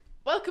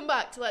Welcome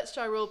back to Let's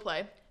Try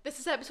Roleplay. This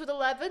is episode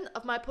 11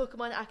 of My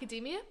Pokemon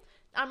Academia.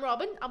 I'm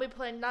Robin. I'll be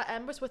playing Nat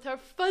Embers with her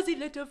fuzzy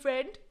little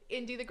friend,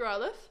 Indy the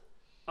Growlithe.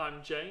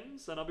 I'm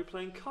James, and I'll be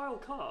playing Kyle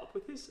Carp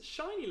with his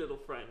shiny little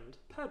friend,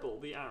 Pebble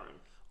the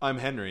Aran. I'm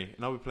Henry,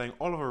 and I'll be playing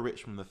Oliver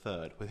Richmond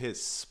III with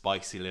his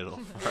spicy little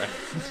friend,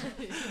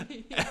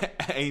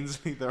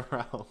 Ainsley the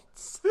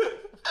Ralts.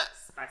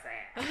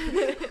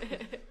 Spicy.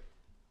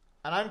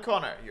 And I'm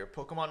Connor, your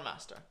Pokemon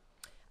Master.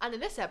 And in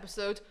this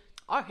episode,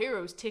 our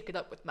heroes take it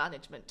up with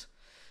management.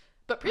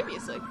 But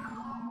previously...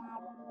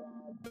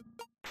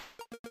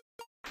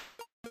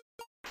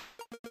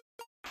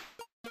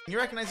 You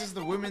recognise this as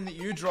the woman that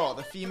you draw,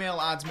 the female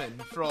admin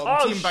from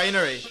Oh, Team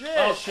Binary. Shit.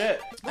 Oh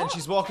shit! And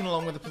she's walking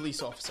along with a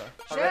police officer.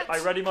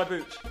 I ready my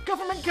boot.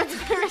 Government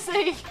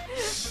conspiracy!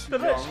 The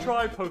Let's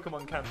Try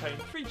Pokemon campaign.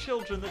 3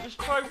 children that just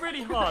try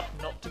really hard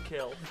not to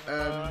kill.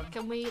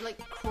 Can we,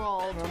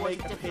 crawl I'll towards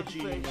make a a different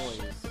pidgey bush?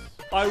 noise.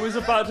 I was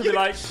about to be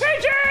like,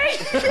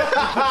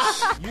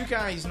 You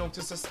guys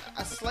notice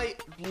a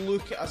slight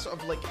look, a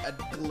sort of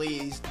a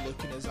glazed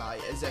look in his eye,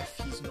 as if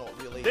he's not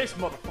really. this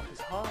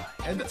motherfucker's high.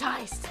 And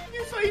Enticed.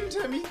 you find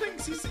him, he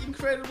thinks he's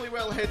incredibly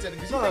well hidden,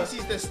 because he No. thinks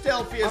he's the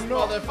stealthiest I'm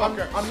not-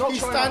 motherfucker. I'm not he's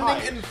trying to standing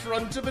hide. in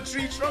front of a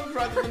tree trunk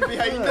rather than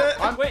behind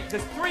it. Wait,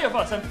 there's 3 of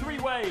us and 3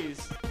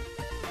 ways.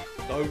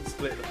 Don't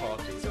split the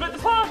party. Split the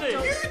party!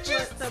 You Split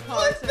just the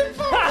split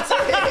the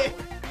party. party!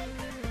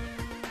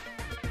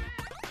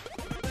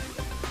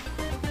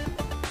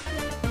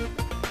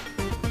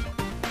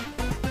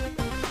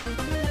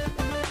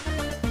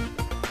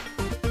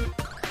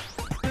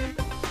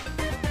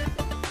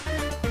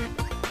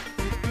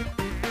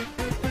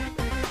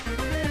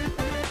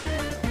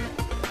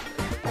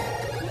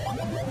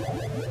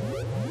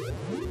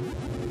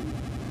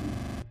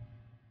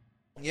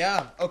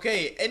 Yeah,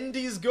 okay,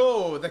 Indy's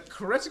go. The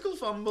critical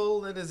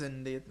fumble that is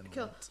Indy at the moment.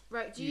 Cool.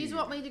 Right, do you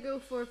want me to go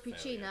for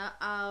Puccina,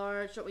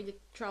 or do you want me to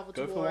travel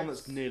Go towards... for the one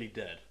that's nearly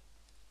dead.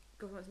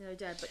 Go for one that's nearly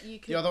dead, but you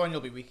could... The other one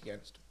you'll be weak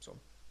against, so.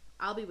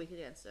 I'll be weak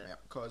against it. Yeah,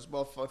 because,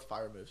 well, with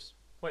fire moves.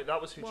 Wait,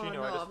 that was Well, Fuchino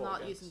no, I just I'm fought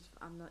not against. using.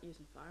 I'm not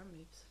using fire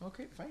moves.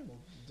 Okay, fine, we'll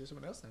do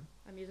someone else then.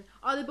 I'm using.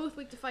 Are they both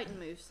weak to fighting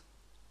moves?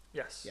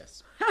 Yes.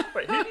 Yes.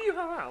 Wait, who do you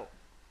have out?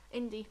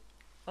 Indy.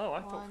 Oh,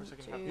 I thought for a 1,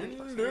 second 2, you had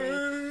Newcastle.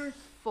 3,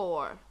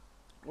 4.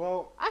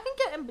 Well, I can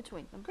get in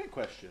between them. great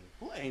question.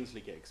 Will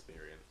Ainsley get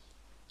experience?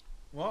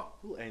 What?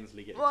 Will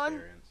Ainsley get 1,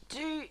 experience?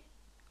 2,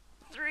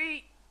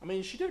 3. I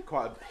mean, he did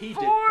quite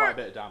Four. a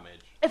bit of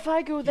damage If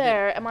I go did.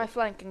 there, am I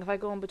flanking? If I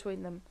go in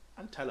between them?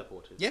 and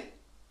teleported. Yeah.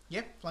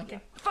 Yeah,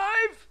 flanking. 5.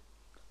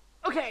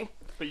 Okay.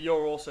 But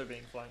you're also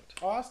being flanked.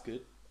 Oh, that's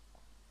good.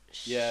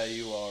 Yeah,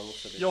 you are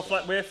also. being You're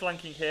flanked. we're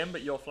flanking him,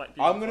 but you're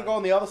flanking. I'm gonna go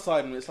on the other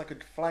side, and it's like a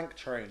flank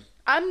train.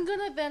 I'm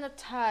gonna then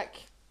attack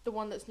the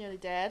one that's nearly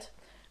dead.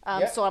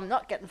 Yeah. So I'm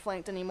not getting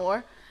flanked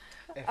anymore.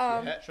 If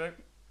Um, you hit. True.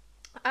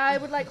 I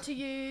would like to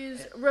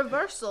use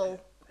reversal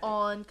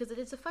on because it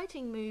is a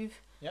fighting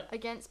move Yep.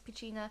 against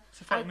Puccina.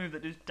 It's a fight move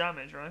that does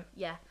damage, right?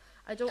 Yeah,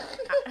 I don't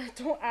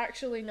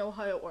actually know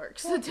how it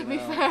works. To be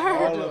Well, fair,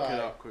 I'll do look I? it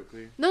up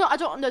quickly. no, I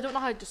don't know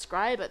how to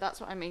describe it. That's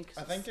what I mean. 'Cause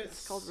I think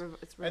it's called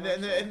it's And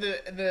reversal.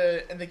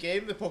 in the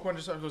game, the Pokemon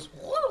just sort of goes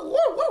whoa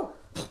whoa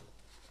whoa.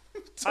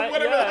 So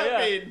whatever that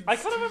means. I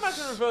kind of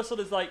imagine reversal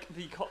is like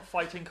the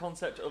fighting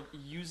concept of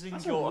using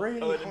That's your a really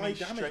enemy high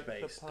damage strength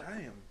base. to pu-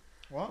 Damn.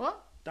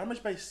 What?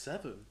 Damage base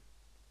 7.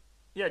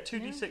 Yeah,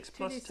 2d6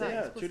 plus 2d6. 10.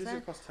 Yeah, plus 2d6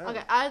 10. plus 10.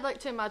 Okay, I'd like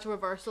to imagine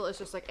reversal is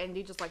just like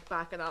Indy just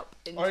backing up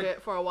into Alright.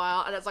 it for a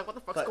while, and it's like, what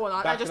the fuck's Like, going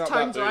on? I backing just up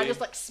turns that around, booty.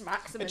 just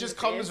smacks him. It in just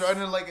the comes face.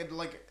 around and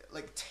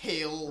like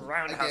tail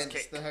Roundhouse against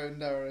kick. the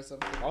Houndour or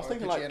something. I was or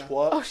thinking Poochyena.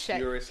 twerk Oh, shit.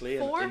 furiously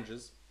and 4?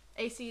 injures.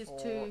 AC is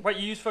 2. Wait,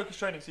 you use focus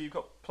training, so you've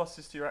got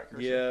pluses to your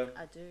accuracy. Yeah,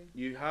 I do.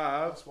 you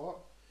have. That's what?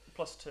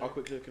 Plus 2. I'll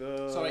quickly look it up.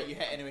 It's alright, you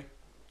hit anyway.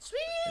 Sweet.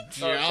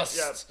 Just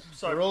yeah,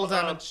 sorry, roll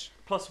damage.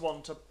 Plus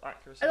 1 to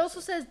accuracy. It also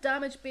says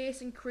damage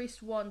base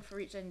increased 1 for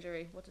each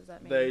injury. What does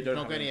that mean? They don't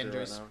Not have got any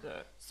injury injuries. right now.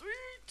 Yeah.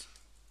 Sweet.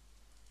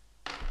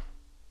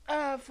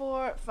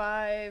 4,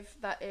 5.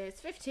 That is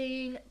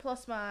 15.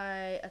 Plus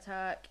my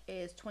attack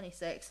is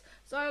 26.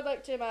 So I would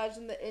like to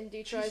imagine that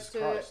Indy Jesus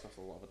tries Christ, that's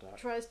a lot of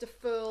attack. to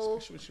full.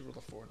 Especially when she rolled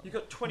a 4. You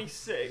got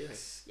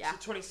 26. Yeah. So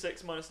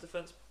 26 minus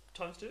defense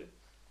times 2.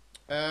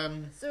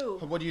 So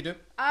What do you do?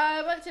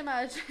 I would like to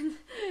imagine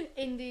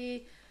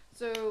Indy.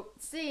 So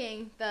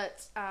seeing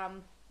that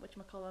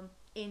whatchamacallum,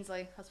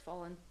 Ainsley has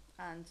fallen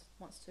and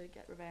wants to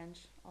get revenge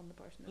on the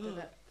person that did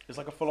it. It's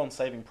like a full-on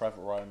Saving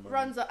Private Ryan moment.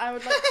 Runs up. I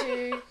would like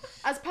to,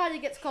 as Paddy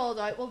gets called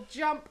out, we'll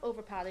jump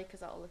over Paddy because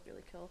that'll look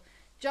really cool.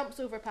 Jumps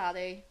over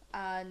Paddy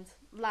and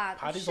land.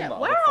 Paddy's Shit, on the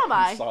where other am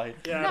I? fucking side.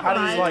 Yeah, Never Paddy's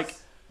mind. like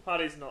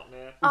Paddy's not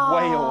near. way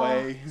Oh,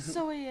 away.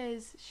 So he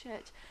is.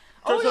 Shit.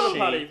 Jumps Oh over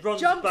no! Paddy,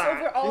 runs Jumps back.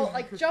 over all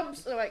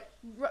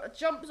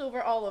jumps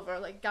over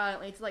Oliver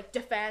gallantly to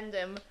defend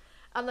him,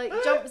 and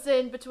jumps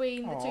in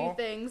between the two Aw.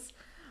 things,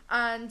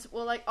 and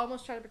will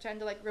almost try to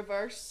pretend to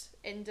reverse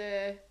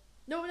into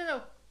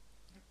no.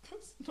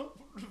 That's not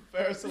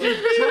reversal.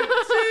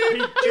 He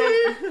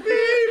jumped.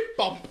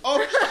 Bump.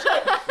 Oh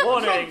shit!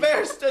 Warning.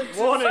 Reversed into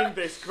Warning,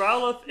 this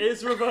Growlithe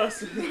is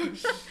reversing.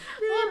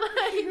 Oh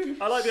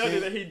I like the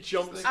idea that he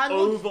jumps And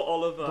over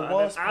Oliver, The and then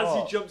worst as he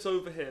part- jumps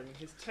over him,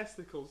 his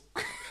testicles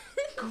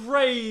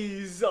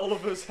graze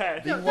Oliver's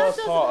head. The No, that worst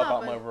doesn't part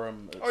about happen. my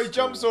room. at Oh, he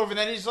jumps school- over and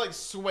then he just like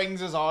swings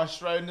his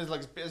arse round his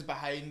like his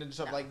behind and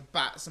sort of like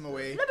bats him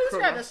away. Let me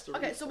describe this. Chromastery.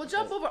 Okay, so we'll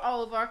jump over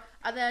Oliver,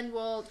 and then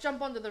we'll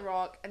jump onto the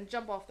rock and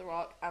jump off the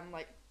rock and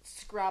like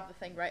scrab the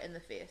thing right in the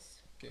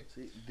face.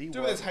 See, the Do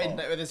it with worst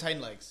his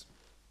hind legs.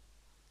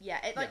 Yeah,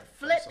 it like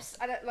Yeah, flips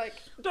and it like.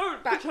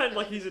 Don't Back pretend in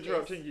like the he's face.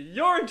 interrupting you.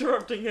 You're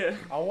interrupting him.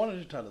 part. I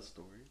wanted to tell a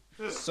story.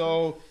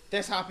 So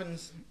this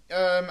happens,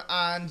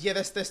 and yeah,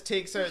 this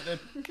takes out the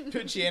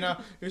Poochyena,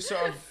 who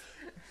sort of,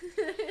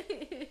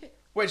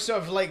 which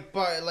sort of like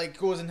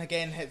goes and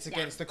again hits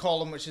against the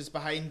column which is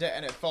behind it,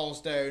 and it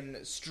falls down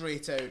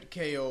straight out,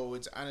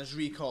 KO'd, and is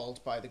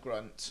recalled by the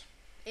grunt.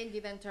 Indy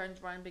then turns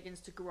around and begins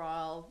to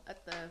growl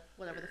at the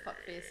whatever the fuck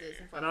face is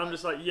in front And of I'm us.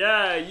 just like,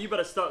 yeah, you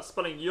better start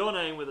spelling your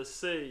name with a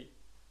C.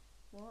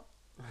 What?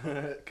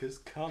 Because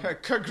cunt.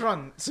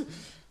 Grunt.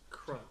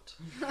 Crunt.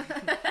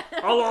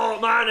 Hello,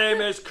 my name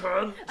is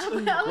Crunt.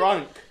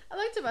 Grunk. I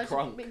like to imagine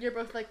Crunk. you're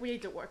both like, we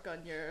need to work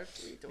on your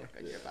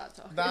bad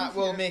talk. That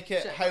will make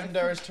it Shit.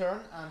 Houndour's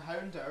turn, and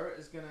Houndour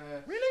is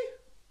gonna. Really?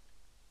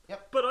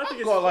 But I I've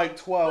think it's got like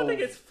 12. I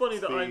think it's funny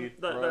that speed,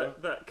 bro.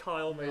 that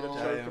Kyle made a No.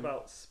 joke Damn.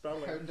 about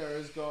spelling.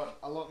 Houndour's got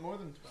a lot more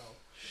than 12.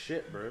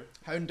 Shit, bro.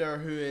 Houndour,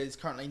 who is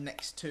currently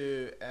next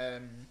to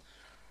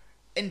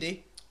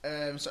Indy,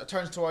 sort of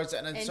turns towards it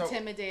and then sort of,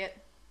 Intimidate.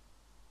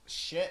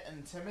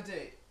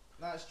 intimidate.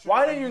 That's true.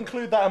 Why didn't you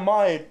include that in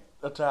my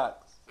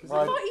attacks? I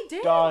thought he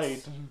did.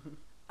 Died.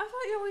 I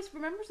thought he always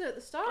remembers it at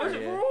the Oh, start. is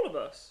it Yeah. for all of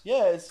us?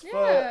 Yeah, it's Yeah,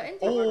 for Indy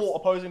all works.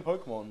 opposing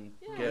Pokemon.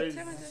 Yeah. Get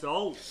Intimidate.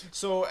 Result.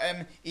 So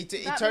he Did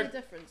he that turned. make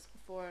a difference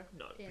before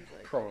No. Ainsley?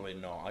 Probably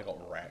not. I got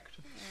wrecked.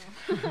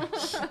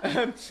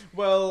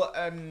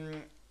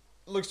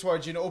 Looks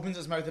towards you and opens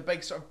its mouth. A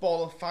big sort of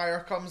ball of fire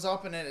comes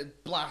up and then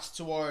it blasts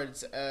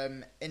towards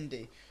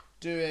Indy,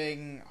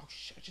 doing. Oh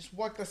shit! I just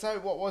worked this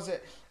out. What was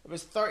it? It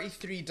was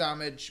 33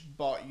 damage,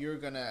 but you're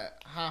gonna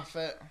half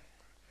it.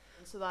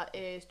 So that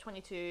is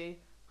 22.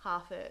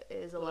 Half it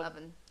is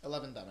 11.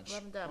 11 damage.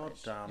 11 God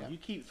damage. damn. Yeah. You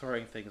keep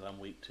throwing things I'm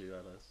weak to,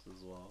 Alice,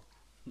 as well.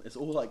 It's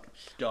all like I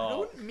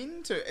dark. don't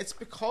mean to. It's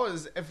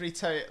because every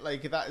time,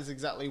 like, that is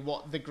exactly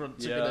what the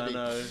grunts Yeah, are I gonna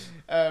know.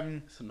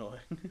 be. It's annoying.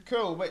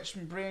 Cool. Which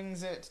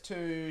brings it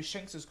to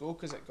Shinx's go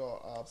because it got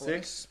a bonus.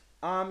 6.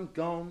 I'm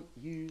gonna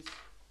use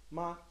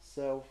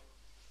myself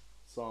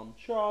some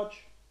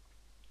charge.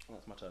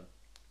 That's my turn.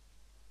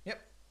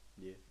 Yep.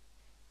 Yeah.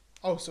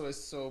 Oh,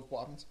 so what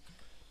happens?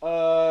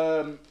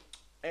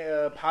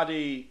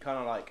 Paddy kind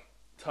of like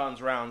turns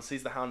around,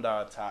 sees the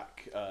Houndour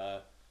attack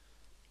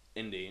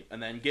Indy,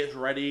 and then gets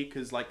ready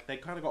because like they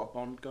kind of got a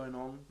bond going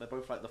on. They're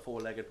both like the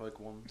four-legged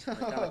Pokemon. They're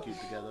kind of cute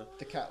together.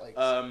 The cat legs.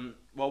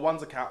 Well,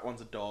 one's a cat, one's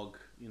a dog.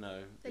 You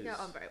know, They get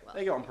on very well.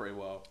 They get on pretty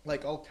well.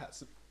 Like all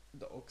cats and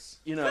dogs.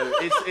 You know,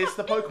 it's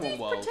the Pokemon He's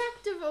world.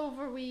 protective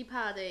over wee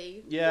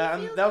Paddy. Yeah, He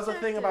and feels that was the thing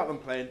protective. about them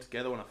playing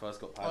together when I first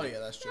got Paddy. Oh yeah,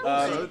 that's true.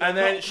 So And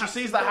then not she cats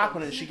sees and that dogs.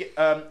 happen,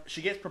 and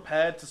she gets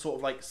prepared to sort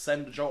of like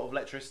send a jolt of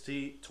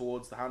electricity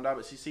towards the Houndour,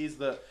 but she sees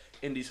that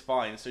Indy's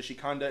fine, so she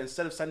kind of,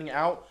 instead of sending it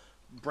out,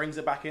 brings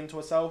it back into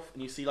herself,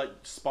 and you see like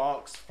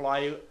sparks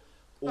fly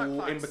all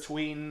Spark in farts.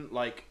 between,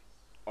 like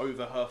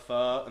over her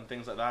fur and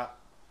things like that,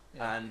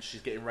 Yeah. and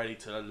she's getting ready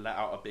to let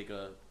out a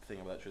bigger thing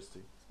of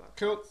electricity.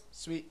 Cool.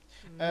 Sweet.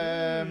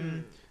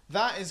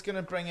 That is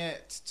gonna bring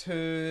it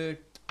to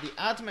the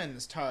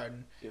admin's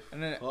turn,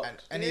 and then,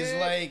 fucked. and he's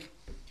like,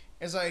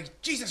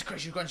 Jesus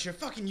Christ, you grunts, you're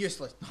fucking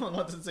useless. No,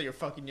 not to say you're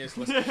fucking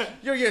useless.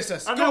 You're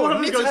useless. And then Go, one of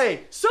them need goes, to-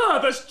 Hey, Sir,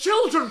 there's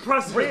children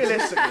present!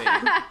 realistically,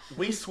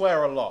 we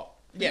swear a lot.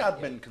 The Yeah.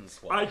 admin can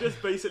swear. I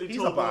just basically He's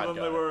told a one bad of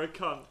them guy. they were a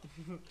cunt.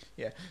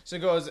 Yeah. So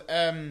he goes,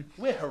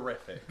 We're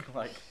horrific.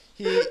 Like,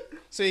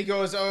 he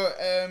goes, oh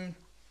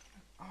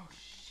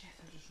shit,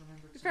 I just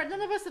remembered. Fair,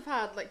 none of us have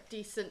had like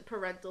decent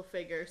parental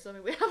figures, so I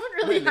mean we haven't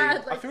really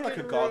had like. I feel like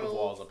a good Gardevoirs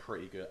rules. are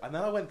pretty good. And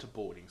then I went to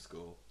boarding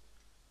school.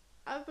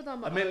 I've been on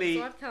my Admittedly,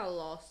 own, so I've kind of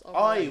lost. all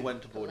I my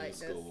went to boarding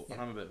politeness. school,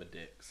 and I'm a bit of a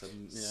dick. So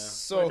yeah.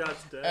 So, My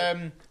dad's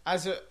dead.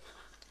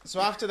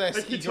 so after this,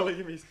 I he keep go- telling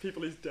him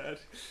people he's dead.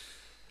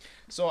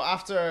 So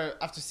after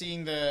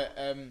seeing the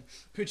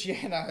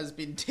Poochyena has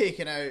been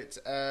taken out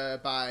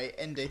by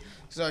Indy,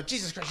 so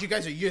Jesus Christ, you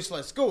guys are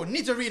useless. Go,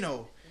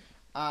 Nidorino,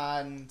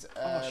 and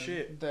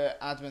shit. the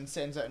admin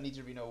sends out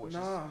Nidorino, which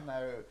Nah. is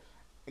now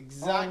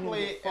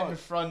exactly Oh, fuck. in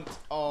front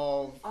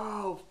of.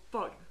 Oh,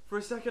 fuck. For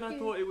a second I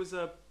thought it was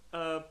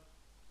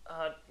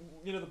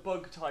you know, the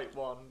bug type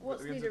one. that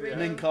What's begins with Nidorino?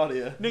 the N.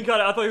 Nincardia. Ninkada,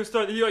 I thought he was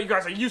throwing, you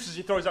guys are useless,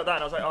 he throws out that,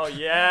 and I was like, oh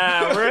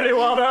yeah, really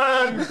well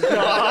done,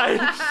 guy.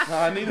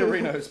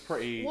 Nidorino's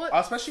pretty. What?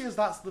 Especially as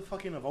that's the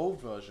fucking evolved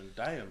version.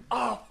 Damn.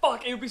 Oh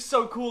fuck, it would be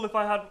so cool if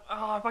I had,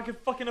 if I could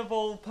fucking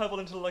evolve Pebble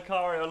into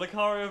Lucario.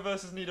 Lucario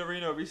versus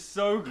Nidorino would be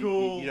so You-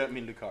 cool. You, don't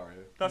mean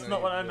Lucario. That's No, not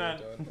you what I really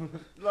meant.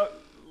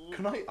 don't.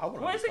 Can I? I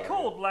want What is it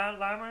called? Laron.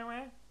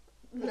 Laren.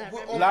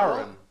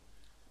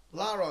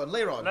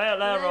 Laron.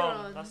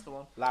 Laron. That's the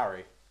one.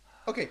 Larry.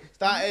 Okay,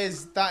 that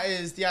is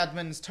the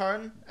admin's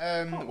turn.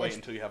 Can't wait Which,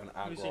 until you have an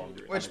Have you seen Aggron. it?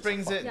 and which it's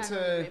brings a it Yeah, fucking-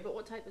 no, to okay, but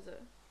what type is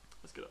it?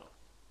 Let's get it up.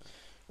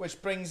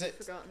 which brings it.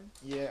 Forgotten.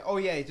 Yeah. Oh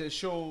yeah, to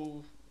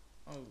show.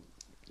 Oh.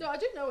 No, I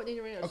do know what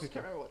Nidorino is. I Okay, just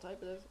can't remember what type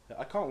it is.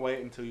 I can't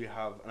wait until you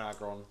have an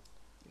Aggron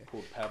Yeah.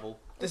 called Pebble.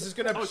 This is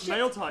gonna. Oh, it's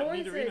male type.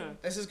 poison. Nidorino.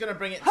 This is gonna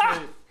bring it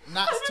Ha! to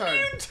Nat's I'm turn.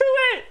 immune to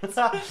it.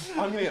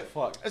 I'm gonna get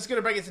fucked. It's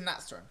gonna bring it to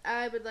Nat's turn.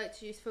 I would like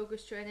to use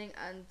focus training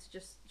and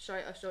just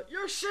shout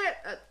 "You're shit"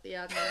 at the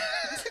admin.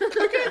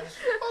 Okay,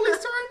 Ollie's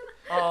turn.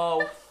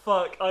 Oh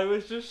fuck! I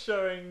was just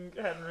showing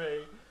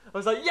Henry. I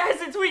was like, yes,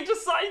 it's weak to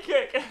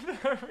psychic, and then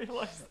I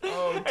realised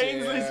Oh,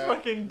 Ainsley's dear.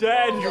 fucking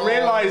dead. You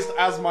realised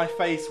as my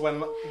face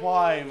went,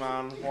 why,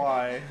 man?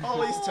 Why?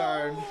 Ollie's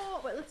turn.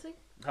 Oh, wait, let's see.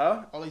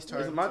 Huh? Ollie's Is it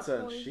turn. my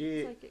turn? Holy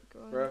Shit. psychic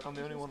going. Bro. I'm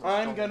the only one. That's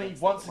I'm strong gonna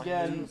against once it. My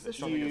again move is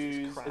strong against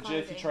use this crap.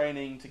 agility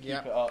training to keep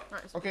Yep. it up.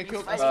 Right, so Okay, use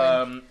cool, fighting.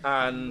 that's fine.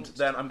 And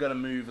then I'm gonna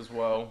move as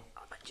well.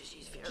 I might just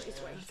use Fury's Wings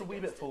Just a wee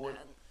against bit it forward.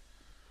 then.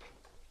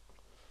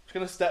 Just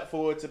gonna step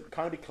forward to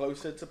kind of be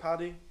closer to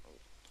Paddy.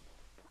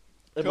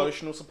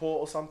 Emotional support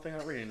or something. I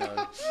don't really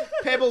know.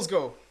 Pebbles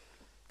go.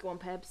 Go on,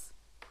 Pebs.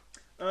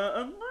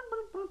 I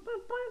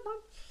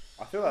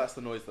feel like that's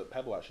the noise that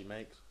Pebble actually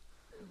makes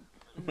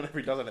whenever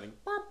he does anything.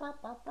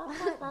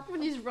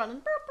 When he's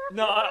running.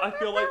 No, I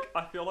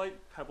feel like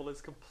Pebble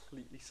is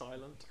completely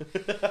silent.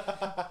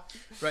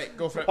 Right,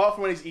 go for it. Apart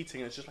from when he's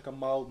eating, it's just like a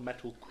mild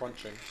metal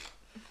crunching.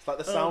 It's like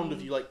the sound of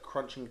Um, you like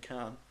crunching a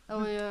can.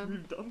 Oh yeah.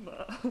 We've done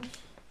that.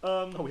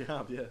 Oh, we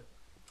have, yeah.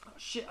 Oh,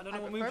 shit, I don't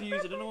know what move to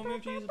use. I don't know what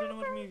move to use. I don't know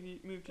what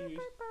move to use.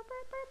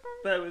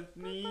 Bear with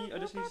me. I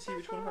just need to see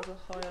which one has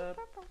a higher.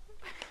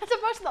 It's a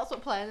imagine that's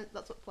what playing.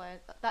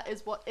 That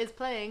is what is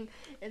playing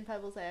in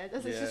Pebble's head.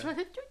 As it's just Yeah.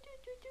 running.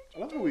 I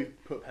love how we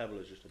put Pebble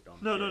as just a dumb.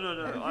 No.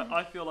 kid.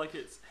 I feel like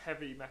it's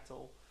heavy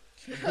metal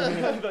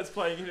that's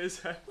playing in his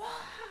head.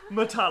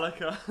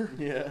 Metallica.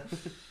 Yeah.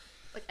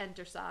 Like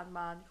Enter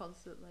Sandman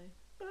constantly.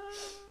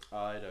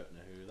 I don't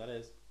know who that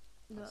is.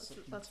 No, That's that's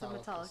a the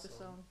Metallica Metallica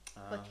song.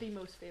 song. Like the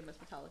most famous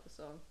Metallica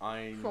song.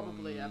 I'm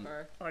Probably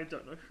ever. I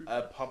don't know who.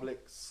 A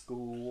public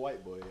school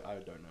white boy. I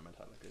don't know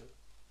Metallica.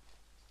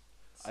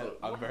 So,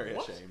 I'm what- very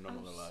what? ashamed. I'm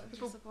not gonna lie.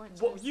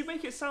 Disappointed. What you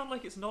make it sound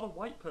like it's not a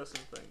white person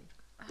thing.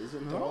 Is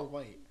it They're all not?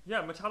 white.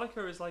 Yeah,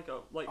 Metallica is like a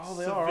Oh, they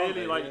are, aren't severely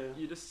they? like Yeah.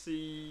 you just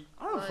see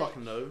I don't Like-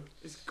 fucking know.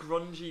 it's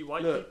grungy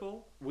white Look.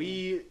 people.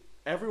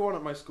 Everyone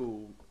at my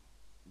school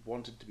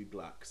wanted to be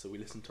black, so we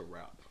listened to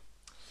rap.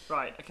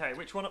 Right. Okay.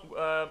 Which one?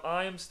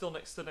 I am still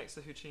next to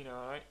Huchino.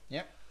 All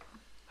right.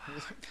 How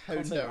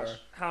Can't say never. much.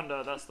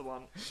 Hounda. That's the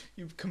one.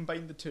 You've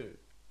combined the two.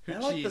 They're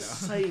like the Huchino.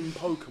 same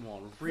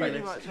Pokemon, Pretty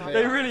really. much, They right?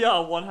 They are. really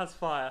are. One has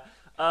fire.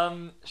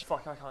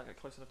 Fuck. I can't get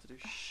close enough to do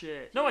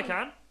shit. No, I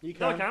can. You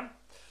No, I can.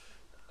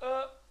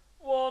 can.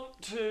 1,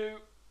 2,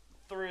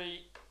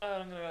 3.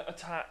 I'm gonna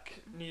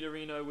attack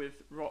Nidorino with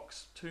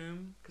Rock's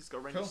Tomb because it's got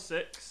a range Cool. of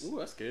 6. Ooh,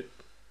 that's good.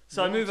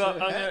 So I Roll move up.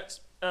 to I'm hit.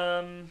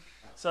 gonna.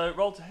 So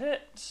roll to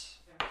hit.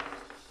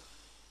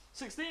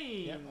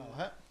 16. Yep, I'll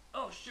hit.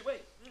 Oh shit!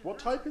 Wait. What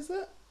type is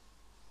that?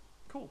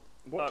 Cool.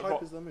 What type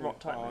rock- is the move? rock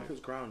type oh, move. if it was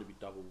ground, it'd be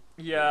double.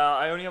 Yeah,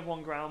 I only have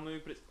one ground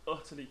move, but it's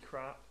utterly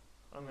crap.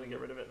 I'm gonna get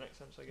rid of it next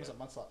time I Was get. it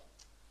Mudslap?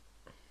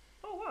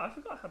 Oh wow! I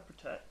forgot I had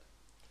protect.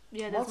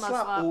 Yeah, Mud there's Mud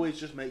Slap Slap. always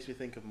just makes me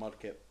think of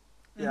Mudkip.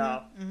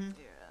 Yeah. Mm-hmm.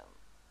 Yeah.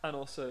 And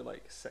also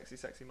like sexy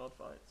mod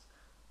fights.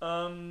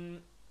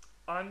 I'm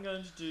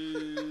going to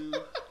do.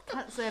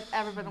 Can't say I've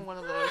ever been on one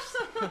of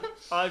those.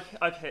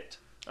 I've hit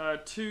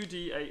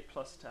 2d8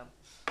 plus 10.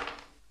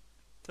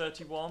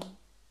 31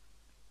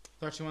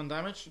 31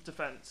 damage.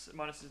 defense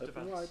minus his Open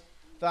defense. wide.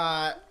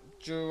 That.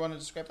 Do you want to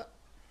describe that?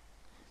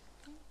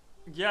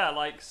 Yeah,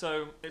 like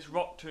so it's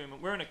Rock Tomb.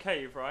 We're in a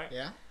cave, right?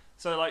 Yeah.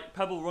 So like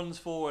Pebble runs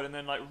forward and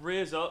then like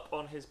rears up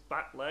on his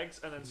back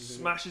legs and then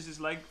smashes his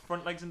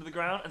front legs into the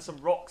ground and some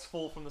rocks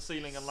fall from the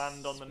ceiling and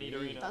land on the Sweet.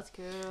 Nidorino. That's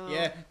cool.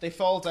 Yeah, they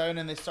fall down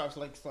and they start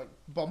like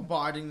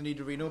bombarding the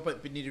Nidorino,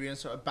 but Nidorino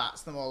sort of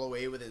bats them all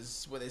away with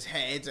his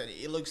head, and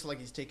it looks like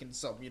he's taken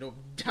some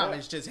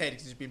damage to his head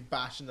because he's been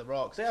bashing the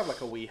rocks. They have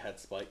like a wee head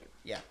spike.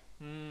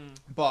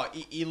 But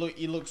he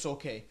looks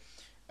okay,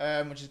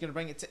 which is going to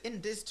bring it to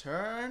Indy's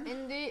turn.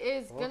 Indy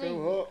is Okay, gonna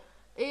what?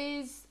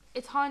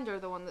 it's Hinder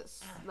the one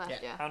that's left. Yeah.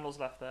 Yeah. Handles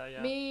left there,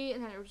 yeah. Me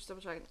and Henry were just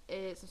double checking.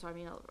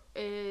 Me and Oliver.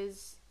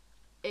 Is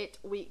it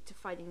weak to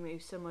fighting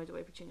moves similar to the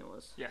way Puccino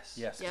was? Yes.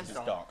 Yes, Yes. it's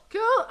dark.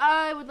 Cool.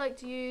 I would like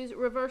to use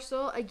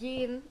reversal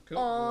again Cool.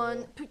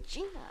 on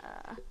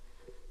Puccina.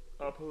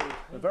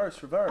 Reverse.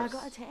 I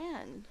got a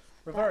 10.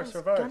 That is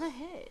gonna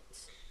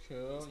hit.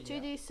 Cool.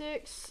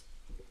 2d6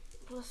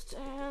 plus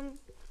 10.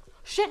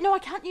 Shit, no, I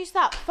can't use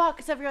that. Fuck,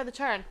 it's every other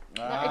turn.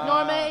 No,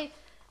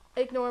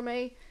 ignore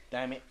me.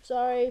 Damn it.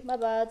 Sorry, my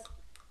bad.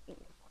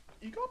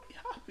 You gotta be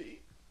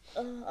happy.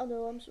 I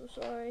know, I'm so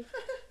sorry.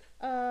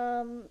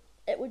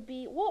 It would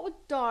be, what would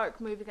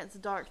dark move against the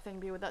dark thing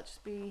be? Would that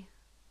just be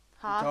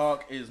half?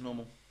 Dark is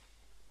normal.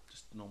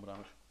 Just normal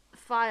damage.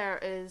 Fire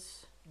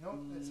is No,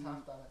 it's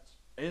half damage.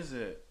 Is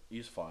it?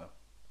 Use fire.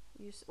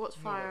 What's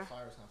No, fire?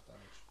 fire's half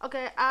damage.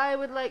 Okay, I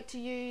would like to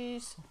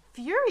use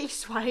Fury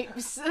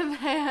Swipes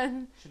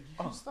then. Should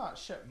use that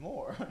shit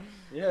more.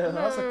 Yeah,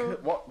 that's a No.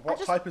 good. What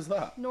just- type is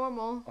that?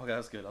 Normal. Okay,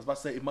 that's good. I was about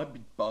to say it might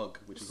be bug,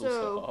 which is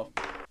So- also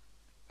half.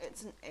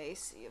 It's an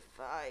AC of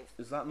 5.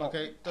 Is that not?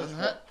 Okay, doesn't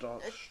that's hit.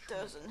 not It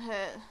doesn't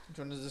hit.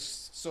 Do you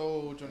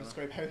want to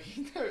describe how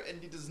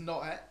Indy does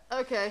not hit?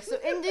 Okay, so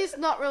Indy's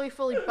not really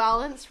fully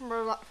balanced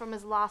from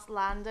his last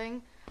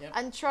landing, Yep.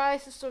 and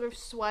tries to sort of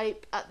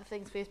swipe at the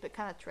thing's face, but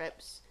kind of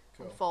trips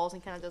Cool. and falls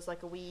and kind of does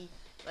like a wee,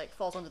 like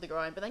falls onto the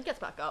ground, but then gets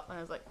back up. And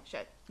I was like,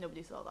 shit,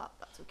 nobody saw that.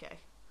 That's okay.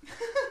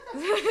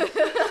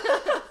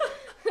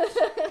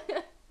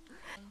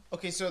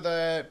 Okay, so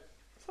the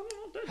Something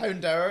not dead.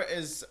 Houndour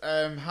is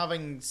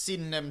having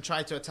seen them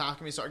try to attack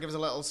him. He sort of gives a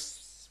little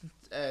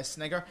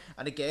snigger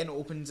and again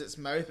opens its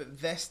mouth. But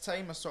this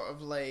time, a sort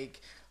of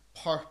like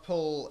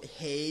purple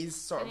haze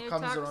sort Can of you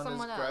comes attack around his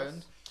someone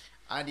ground,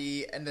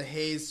 else? and the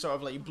haze sort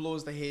of like he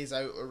blows the haze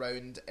out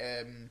around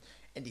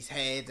Indy's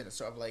head, and it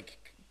sort of like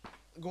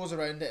goes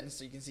around it, and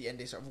so you can see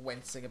Indy sort of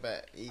wincing a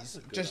bit. He's That's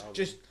a good just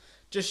album.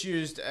 just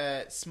used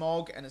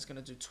smog, and it's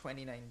going to do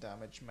 29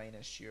 damage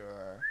minus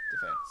your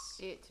defense.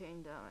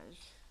 18 damage.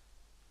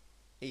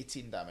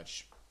 18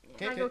 damage. Yeah. Okay,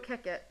 Can I okay. go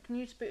kick it? Can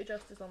you just put your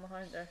justice on the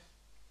Hounder?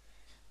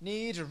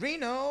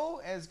 Nidorino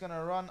is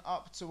gonna run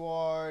up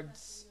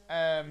towards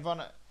Nidorino's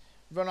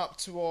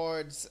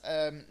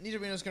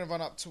gonna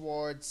run up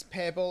towards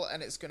Pebble,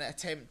 and it's gonna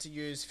attempt to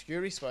use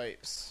Fury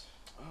Swipes.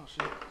 Oh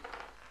shit.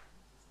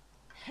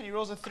 And he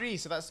rolls a 3,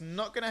 so that's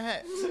not gonna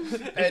hit.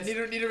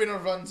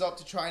 Nidorino runs up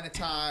to try and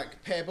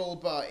attack Pebble,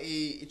 but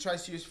he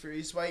tries to use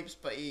Fury Swipes,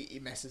 but he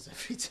misses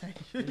every time.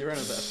 You're in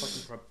a better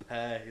fucking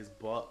prepare his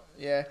butt.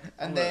 Yeah,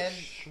 and then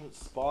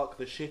spark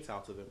the shit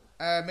out of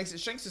him. makes it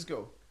Shinx's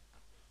go.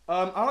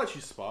 I'll let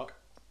you spark.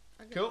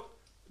 Cool.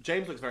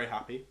 James looks very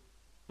happy.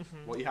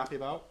 What are you happy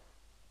about?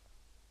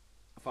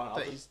 Fine, I'll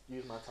That just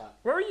use my attack.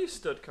 Where are you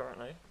stood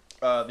currently?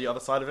 The other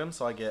side of him,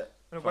 so I get.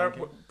 And where?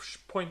 Flanking.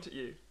 Point at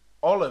you.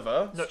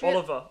 Oliver No, Straight-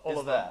 Oliver. is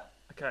Oliver. there.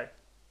 Okay.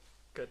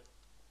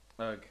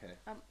 Okay.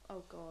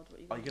 Oh god, what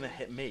are you Are you gonna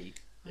hit me?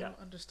 I Yeah. don't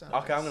understand.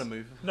 Okay, I'm this. gonna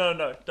move.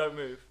 No, don't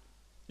move.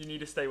 You need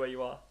to stay where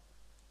you are.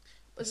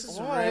 This is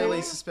Why?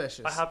 really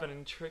suspicious. I have an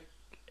intricate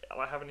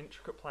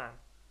plan.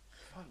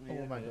 Fuck me,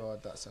 Oh my okay.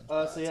 god, that sounds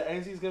So bad. yeah,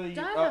 Ainsley's gonna use.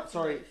 Do I have to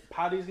Sorry, move?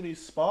 Paddy's gonna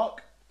use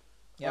spark.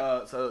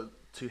 Yep. So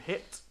to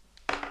hit,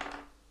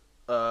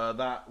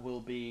 that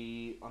will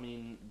be. I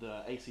mean,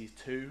 the AC is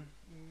 2.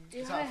 Do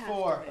Is I that have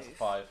 4? to That's move?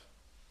 5.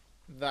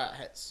 That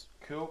hits.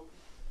 Cool.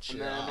 And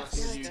then that's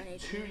Just. gonna use Don't need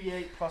to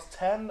 2d8 plus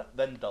 10,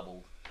 then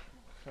doubled.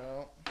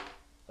 Cool.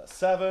 That's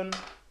 7.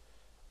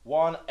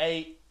 1,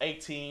 8,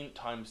 18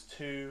 times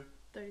 2.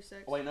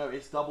 36. Oh, wait, no,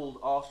 it's doubled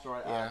after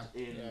I add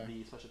Yeah, in yeah.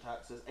 the special attack.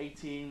 So it's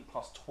 18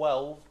 plus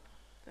 12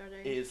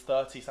 30. is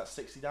 30, so that's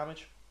 60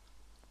 damage.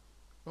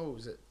 Oh,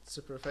 is it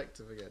super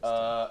effective against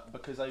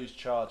Because I use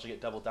charge, I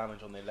get double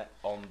damage on the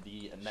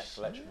next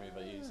electric move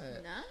I use.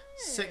 Shit.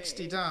 Nice.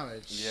 60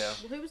 damage. Yeah.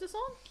 Who was this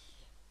on?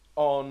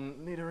 On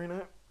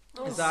Nidorino?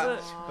 Oh, Is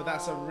that? sick. But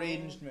that's a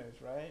ranged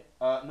move, right?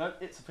 No,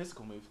 it's a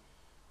physical move.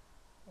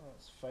 Oh,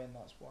 that's fine.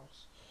 That's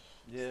worse.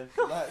 Yeah.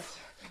 That's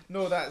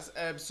no. That's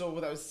so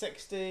that was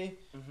 60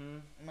 Mm-hmm.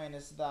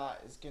 minus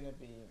that is gonna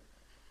be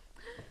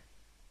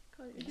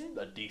God, you're doing-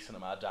 A decent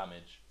amount of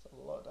damage. it's a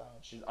lot of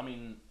damage. I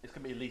mean, it's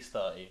gonna be at least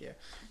 30. Yeah.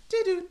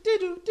 Diddle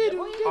diddle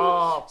diddle diddle.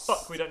 Oh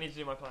fuck! We don't need to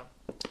do my plan.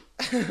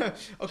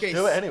 Okay.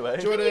 Do it anyway.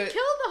 Do you You want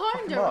kill the Fuck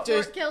 'em Hounder up. before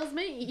Just- it kills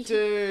me.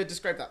 to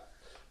describe that?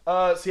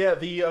 So yeah,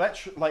 the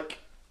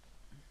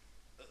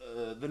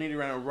the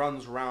Nidorino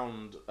runs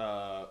round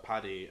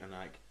Paddy, and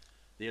like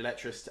the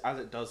electricity, as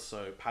it does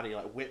so, Paddy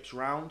like whips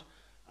round,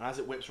 and as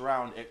it whips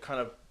round, it kind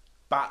of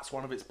bats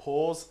one of its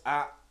paws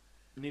at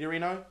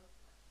Nidorino,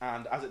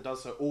 and as it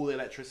does so, all the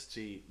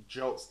electricity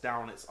jolts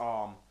down its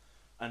arm,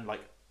 and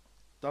like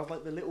does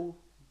like the little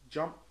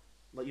jump,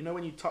 like you know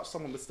when you touch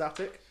someone with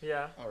static,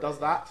 Yeah. does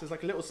that. So it's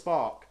like a little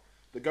spark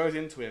that goes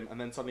into him, and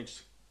then suddenly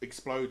just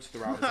explodes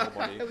throughout his whole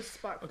body. It was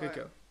spark Okay, fire.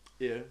 cool.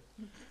 Yeah.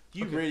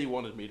 You really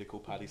wanted me to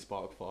call Paddy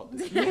Spark Fart.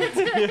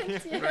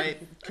 didn't you?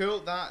 Right, cool.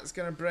 That's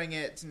gonna bring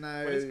it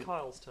now. When is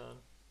Kyle's turn?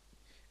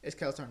 It's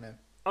Kyle's turn now.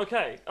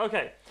 Okay.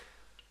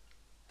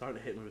 Don't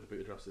hit me with the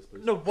boot of justice,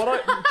 please. No, what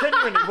I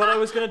genuinely what I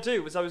was gonna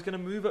do was I was gonna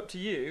move up to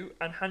you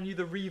and hand you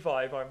the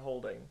revive I'm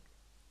holding.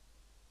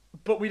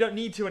 But we don't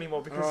need to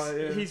anymore because Oh,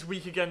 yeah. he's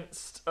weak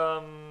against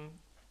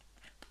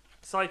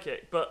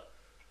psychic. But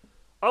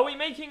are we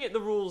making it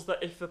the rules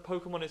that if the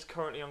Pokemon is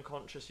currently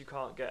unconscious, you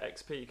can't get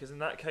XP? Because in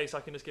that case,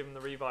 I can just give him the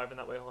revive, and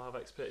that way he'll have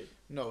XP.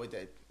 No, he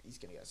did. He's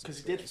gonna get. some 'Cause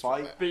he did experience from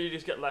fight. it. But you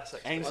just get less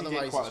XP. Ainsley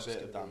Otherwise, did quite it's a bit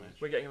just of gonna be-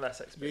 damage. We're getting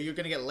less XP. You're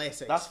gonna get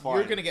less XP. That's fine.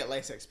 You're gonna get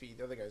less XP.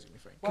 The other guy's gonna be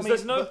fine. Because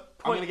there's no but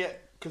I'm point- gonna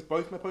get because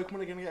both my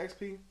Pokemon are gonna get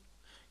XP.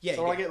 Yeah.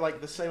 so yeah. I get like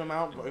the same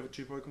amount but over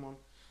 2 Pokemon.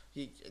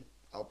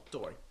 Oh,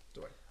 don't worry.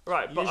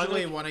 Right, but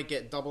Usually I'm want to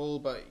get double,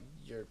 but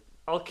you're.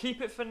 I'll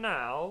keep it for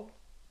now,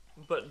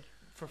 but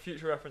for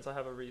future reference, I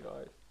have a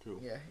revive. Cool.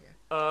 Yeah.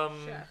 Shit,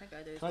 I think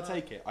I do. as Can I well.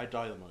 take it? I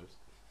die the most.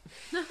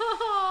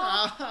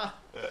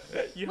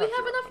 You We have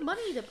to enough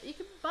money to you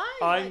can buy.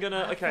 I'm like-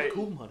 gonna okay.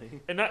 Cool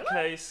money. In that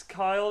case,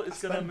 Kyle is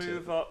gonna spent it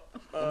move up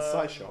On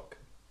Psyshock.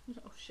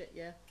 Oh shit!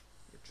 Yeah.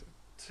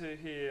 to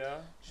here.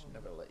 Should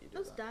never let you do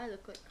Those that. die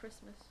look like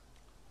Christmas.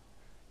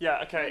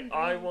 Yeah. Okay. Green.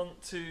 I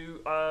want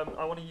to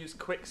use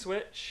quick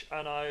switch,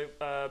 and I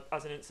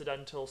as an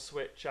incidental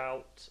switch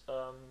out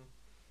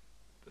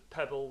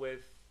Pebble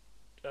with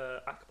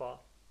Akbar.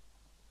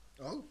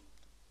 Oh,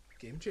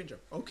 game changer.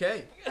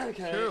 Okay.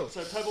 Okay. Cool.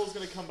 So Pebble's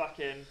gonna come back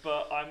in,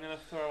 but I'm gonna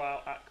throw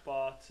out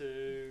Akbar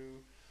to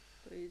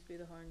Please be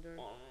the Hounder.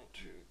 1,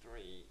 2,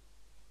 3.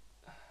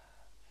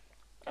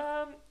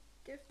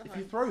 Give the If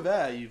you Hounder. throw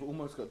there, you've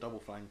almost got double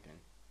flanking.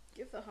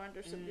 Give the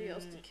Hounder somebody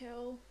else to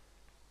kill.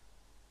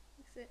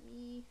 Except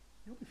me.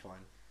 You'll be fine.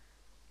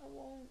 I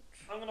won't.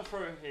 I'm gonna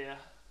throw him here.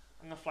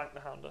 I'm gonna flank the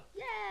Hounder.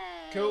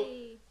 Yay! Cool.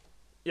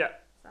 Yeah.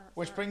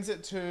 Which brings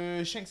it to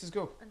Shinx's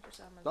go. And for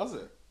Salmon. Does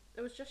it?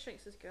 It was just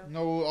Shinx's go.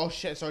 No, oh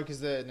shit, sorry, because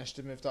the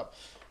initiative moved up.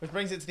 Which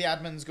brings it to the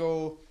admin's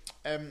go.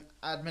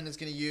 Admin is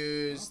going to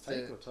use I'll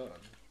take the... your turn.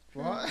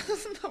 What?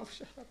 No,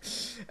 shut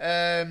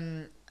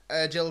up.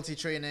 Agility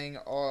training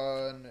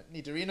on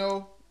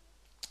Nidorino.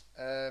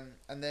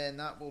 And then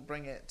that will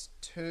bring it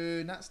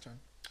to Nat's turn.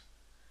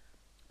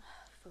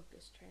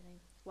 Focus training.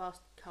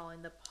 Whilst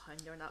calling the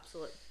Hounder an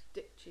absolute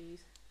dick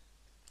cheese.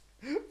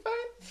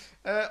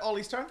 Fine.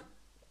 Ollie's turn.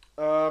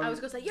 I was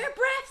going to say, your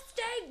breath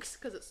stinks!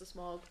 Because it's the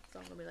smog. So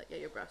I'm going to be like, yeah,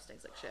 your breath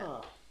stinks like shit.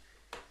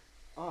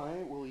 I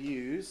will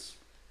use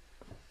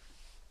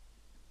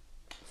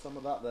some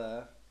of that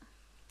there.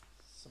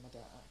 Some of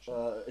that action.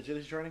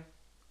 Agility training.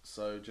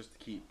 So just to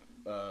keep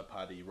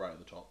Paddy right at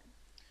the top.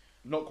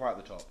 Not quite at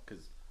the top,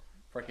 because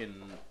freaking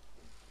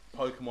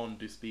Pokemon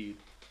do speed.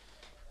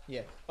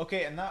 Yeah.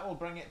 Okay, and that will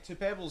bring it to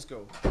Pebble's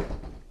go.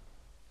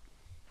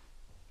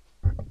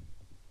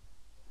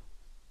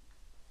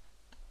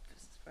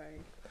 This is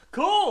very...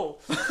 Cool.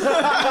 I'm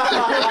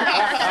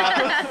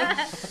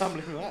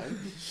leaving that in.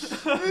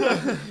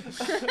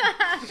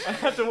 I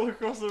had to walk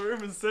across the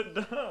room and sit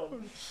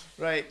down.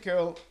 Right,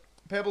 cool.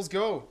 Pebble's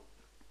go.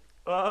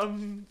 Fuck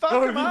him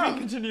have you up. been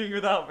continuing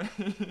without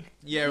me?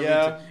 Yeah,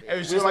 Yeah. it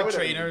was We're just like, like we don't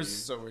trainers, need you.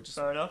 so we're just...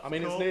 Fair enough. I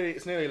mean, cool.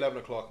 it's nearly 11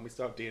 o'clock, and we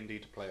still have D&D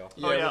to play off.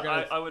 Oh yeah, we're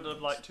gonna- I would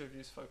have liked to have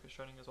used focus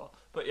training as well.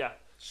 But yeah,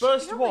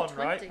 burst You're only 1,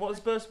 right? 20, What does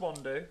like- burst 1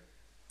 do?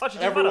 Actually,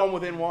 doesn't Everyone matter.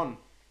 within one.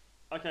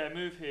 Okay,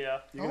 move here.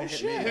 You're gonna Oh, hit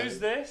shit. me. Who's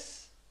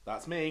this?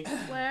 That's me.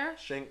 Where?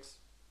 Shinx.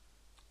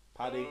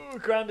 Paddy. Ooh,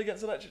 ground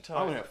against electric I'm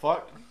type. gonna get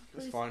fucked.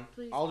 It's Please- fine.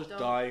 please I'll just don't.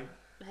 die.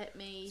 Hit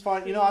me. It's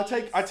fine. You know, I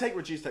take please.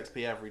 reduced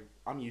XP every.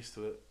 I'm used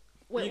to it.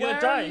 Wait, You're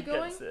where gonna die are you going?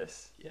 against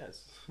this.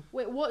 Yes.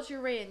 Wait, what's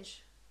your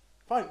range?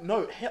 Fine.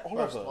 No, hit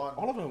First Oliver. one.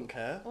 Oliver don't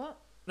care. What?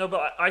 No,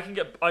 but I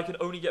can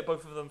only get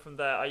both of them from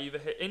there. I either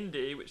hit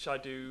Indy, which I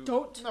do.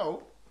 Don't.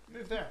 No,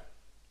 move there.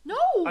 No!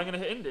 I'm gonna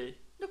hit Indy.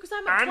 No, because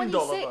I'm at And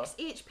 26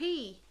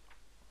 HP.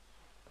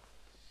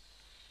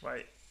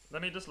 Wait,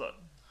 let me just look.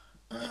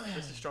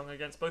 This is strong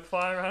against both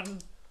fire and. Yep.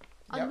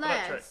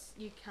 Unless electric.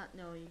 you can't.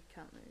 No, you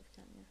can't move,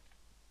 can you?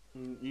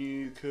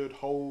 You could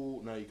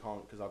hold. No, you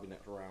can't because I'll be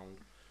next round.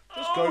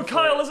 Just Oh, go for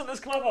Kyle it. isn't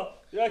this clever.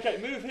 Yeah, okay,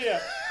 move here.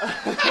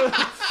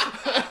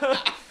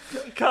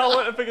 Kyle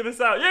went to figure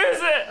this out. Use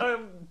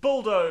it.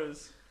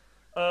 Bulldoze.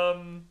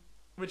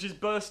 Which is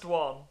burst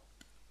 1.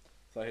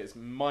 So it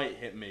might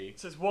hit me.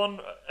 So it's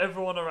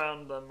everyone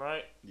around them,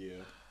 right? Yeah.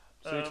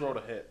 So you need to roll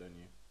a hit, don't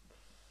you?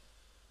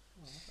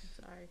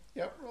 Sorry.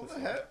 Yep, roll the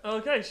hit.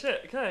 Okay,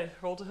 shit. Okay,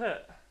 roll to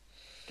hit.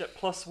 Get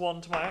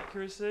 +1 to my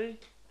accuracy.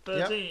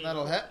 13. Yep,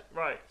 that'll hit.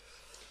 Right.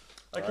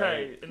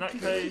 Okay, in that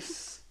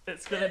case,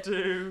 it's gonna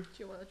do. Do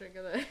you want a drink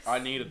of this? I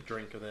need a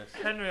drink of this.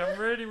 Henry, I'm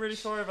really, really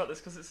sorry about this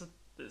because it's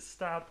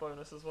stab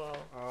bonus as well.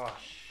 Oh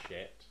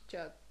shit.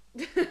 Chug.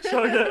 Chug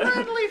it.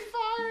 Friendly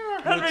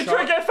fire! Henry, Chug.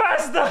 drink it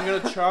faster! I'm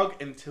gonna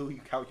chug until you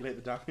calculate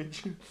the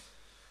damage.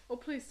 Oh,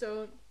 please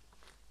don't.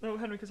 No,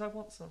 Henry, because I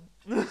want some.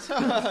 I was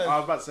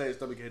about to say it's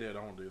WKD. I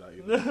don't want to do that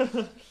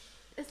either.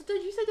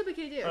 Did you say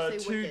WKD or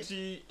say Wicked?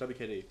 2D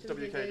WKD.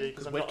 WKD.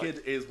 Because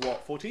Wicked is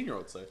what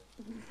 14-year-olds say.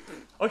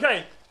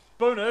 Okay,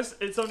 bonus.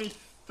 It's only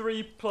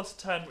 3 plus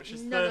 10, which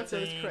is None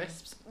 13. of those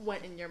crisps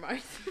went in your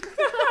mouth.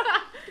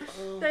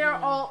 They are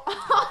all on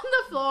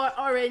the floor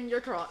or in your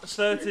crotch.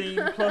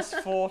 13 plus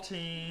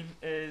 14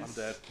 is I'm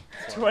dead.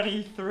 It's fine.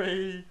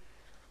 23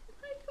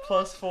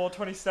 plus 4,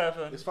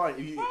 27. It's fine.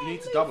 You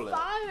need to double it.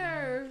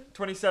 Fire!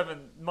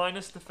 27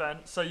 minus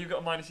defense, so you got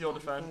a minus your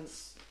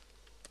defense.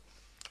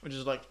 Which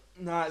is like,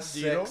 Nah, it's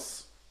 0.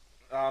 6.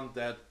 I'm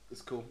dead.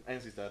 It's cool.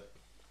 Ainsley's dead.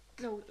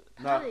 No,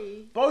 No.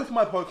 Paddy. Both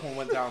my Pokemon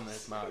went down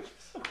this match.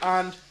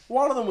 And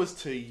one of them was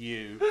to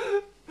you.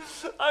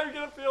 I'm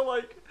gonna feel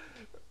like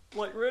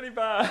really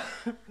bad.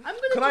 I'm gonna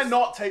Can I just-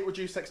 not take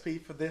reduced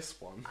XP for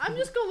this one? I'm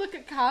just gonna look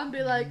at Cal and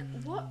be like,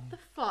 what the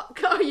fuck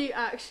are you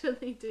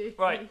actually doing?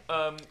 Right,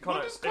 what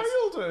Connor, does it's,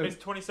 Kyle do? it's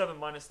 27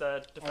 minus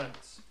their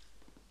defense,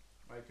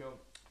 Right, cool.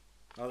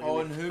 Oh,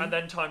 On whom? and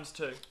then times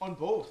 2. On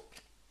both.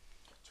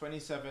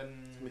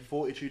 27. with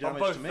 42 On damage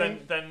both, to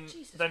me. then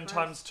Jesus then Christ.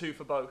 times 2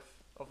 for both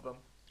of them.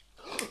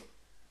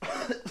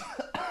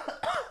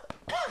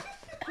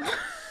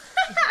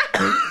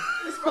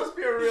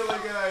 a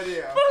good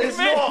idea. It's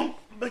not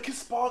because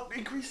spark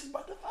increases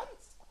my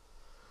defense.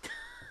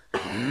 Do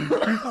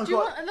you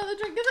want another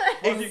drink of this?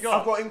 What have you got?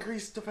 I've got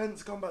increased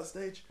defense combat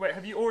stage. Wait,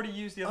 have you already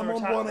used the other I'm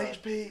on attack? 1 though?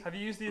 HP. Have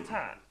you used the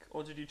attack,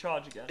 or did you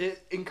charge again?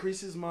 It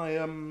increases my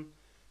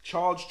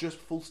charge. Just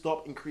full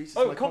stop increases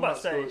Oh, my combat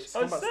score. stage.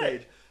 Oh, Combat sick.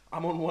 stage.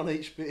 I'm on 1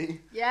 HP.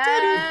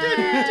 Yeah.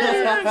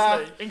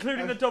 Seriously?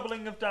 Including the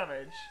doubling of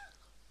damage.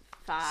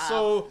 Fab.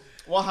 So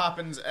what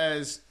happens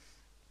is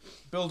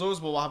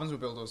bulldoze. Well, what happens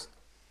with bulldoze?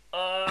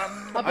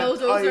 a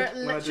bulldozer when I did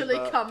literally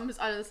that- comes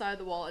out of the side of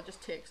the wall and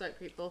just takes out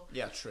people.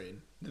 Yeah,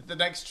 train. The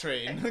next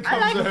train comes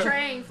I like out.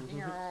 trains.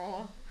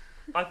 Yeah.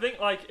 I think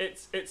like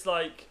it's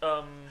like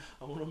I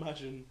want to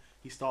imagine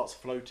he starts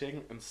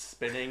floating and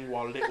spinning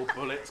while little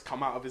bullets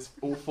come out of his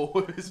all four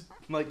of his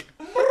like.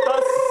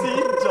 that's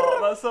seed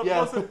dot. That's a,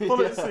 Yeah. that's a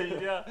bullet seed.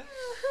 Yeah.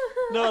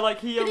 No, like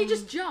he. Can he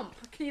just jump?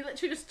 Can he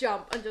literally just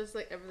jump and just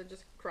like everything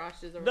just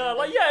crashes around? No,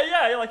 like him?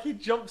 yeah, like he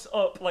jumps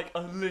up like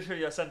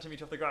literally a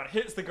centimetre off the ground,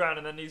 hits the ground,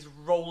 and then these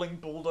rolling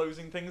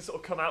bulldozing things sort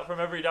of come out from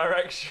every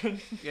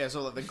direction, Yeah,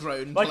 so like the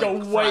ground like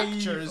a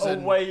fractures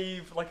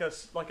wave, like a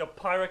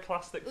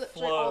pyroclastic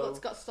Literally all flow. that's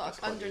got stuck That's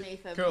quite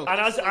underneath him. Cool. And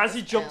Just like as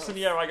he jumps in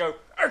the air, I go,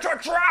 "It's a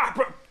trap!"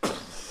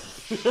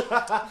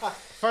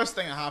 First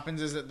thing that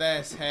happens is that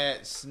this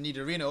hits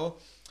Nidorino,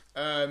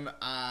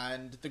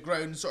 and the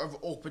ground sort of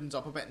opens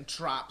up a bit and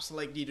traps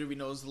like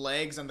Nidorino's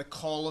legs, and the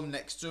column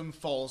next to him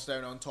falls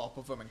down on top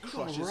of him and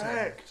crushes him.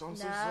 Correct. I'm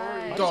so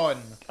sorry. Nice.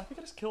 Gone. I think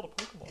I just killed a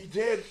Pokemon. He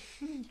did.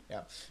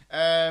 Yeah.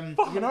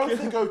 You know,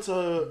 if they go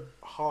to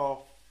half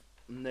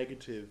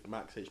negative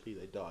max HP,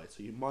 they die.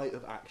 So you might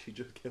have actually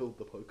just killed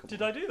the Pokemon.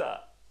 Did I do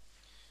that?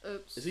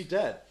 Oops. Is he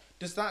dead?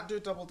 Does that do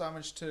double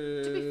damage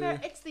to? To be fair,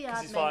 it's the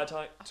Because he's fire admin.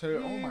 type. To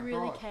Who oh my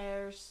really god.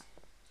 cares?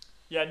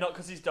 Yeah, not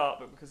because he's dark,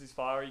 but because he's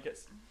fire, he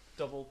gets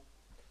double.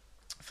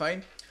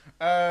 Fine.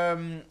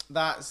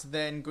 That's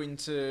then going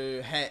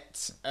to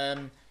hit.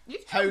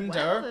 You've done well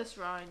Hounder. this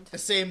round. The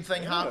same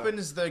thing Yeah.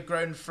 happens. The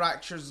ground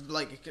fractures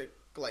like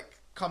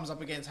comes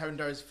up against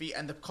Hounder's feet,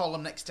 and the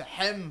column next to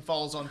him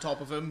falls on top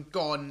of him.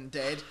 Gone,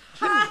 dead.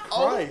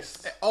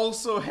 Christ. It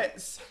also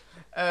hits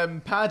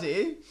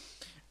Paddy.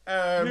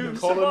 Who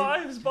column-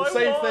 survives by The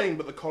same one? thing,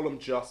 but the column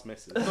just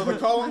misses. So the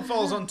column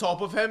falls on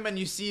top of him, and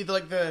you see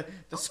the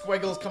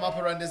squiggles come up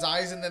around his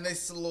eyes, and then they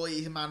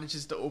slowly he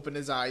manages to open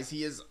his eyes.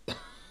 He is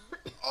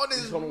on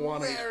his He's on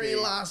 1 very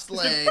HP. last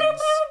legs.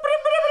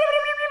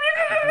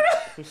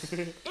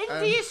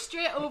 Indy is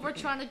straight over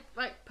trying to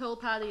like pull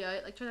Paddy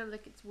out, like trying to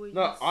lick its wounds.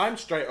 No, I'm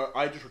straight.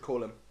 I just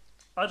recall him.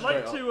 I'd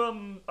like Straight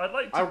to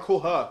I recall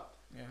her.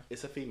 Yeah.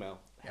 It's a female.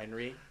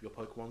 Henry, your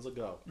Pokemon's a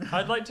girl.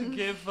 I'd like to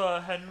give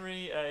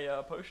Henry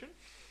a potion.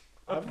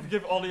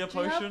 Give Ollie a Do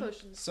you have potion.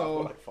 potions? I've got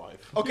So like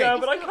 5. okay, Yeah,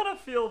 but I kind of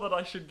feel that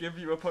I should give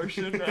you a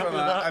potion after From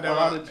that, I that. know.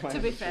 I'll add it to my To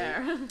be HP.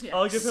 fair, yeah.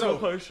 I'll give him So- a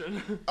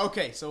potion.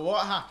 okay. So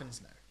what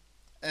happens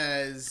now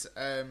is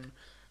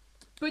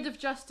Boot of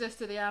justice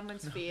to the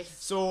admin's face.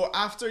 so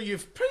after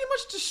you've pretty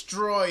much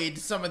destroyed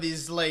some of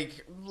these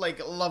like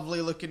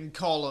lovely looking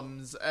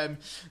columns,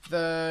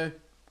 the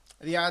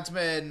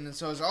admin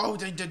says, "Oh,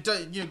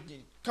 you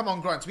come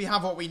on, Grunt, we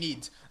have what we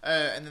need."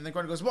 And then the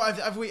Grunt goes, "What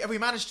have we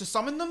managed to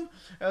summon them?"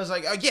 I was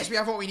like, "Yes, we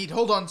have what we need.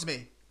 Hold on to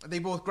me." They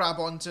both grab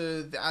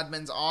onto the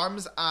admin's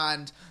arms,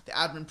 and the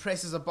admin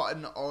presses a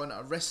button on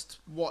a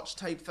wristwatch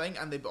type thing,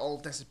 and they all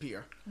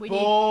disappear. We need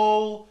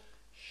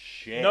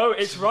Bullshit. No,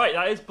 it's right.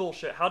 That is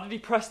bullshit. How did he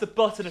press the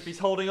button if he's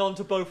holding on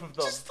to both of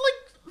them? Just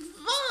like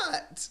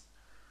that.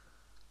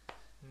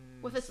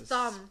 with his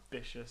thumb.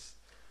 Suspicious.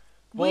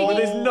 We With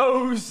need, his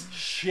nose.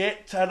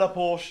 Shit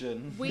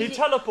teleportation. we He need,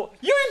 teleport.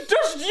 You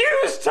just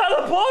used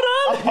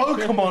teleporter. A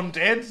Pokemon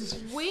did.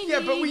 we Yeah,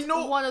 need but we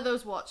know- one of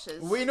those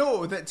watches. We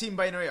know that Team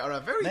Binary are a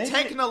very Maybe-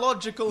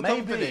 technological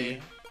company.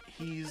 Maybe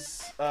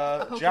he's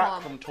Pokemon.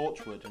 Jack from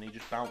Torchwood and he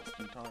just bounced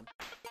in time.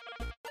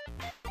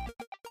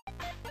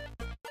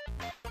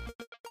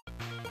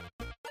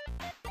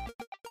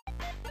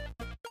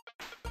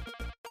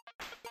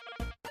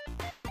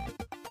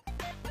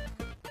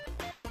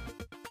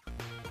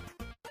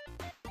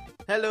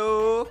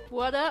 Hello,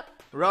 What up?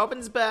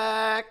 Robin's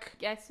back.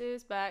 Guess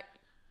who's back?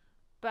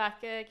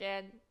 Back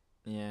again.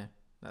 Yeah,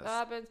 that's.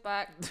 Robin's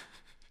back.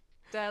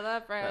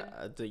 Stella friend.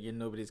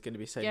 Nobody's going to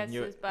be Guess sending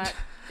you. who's back?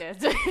 Guess.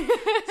 There's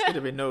going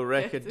to be no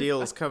record Guess who's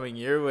deals coming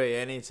your way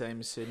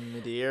anytime soon, my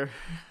dear.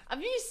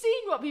 Have you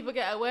seen what people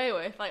get away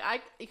with? Like,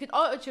 you could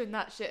auto-tune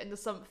that shit into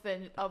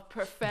something of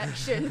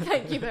perfection.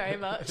 Thank you very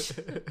much.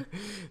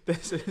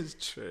 This is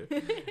true.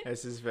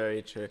 This is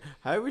very true.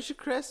 How was your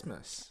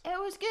Christmas? It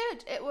was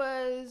good. It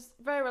was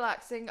very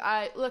relaxing.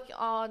 I look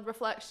on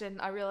reflection.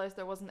 I realized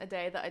there wasn't a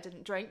day that I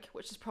didn't drink,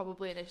 which is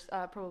probably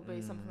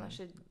something I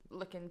should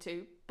look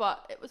into.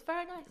 But it was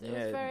very nice. It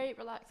Yeah, was very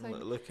relaxing.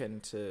 Look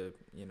into,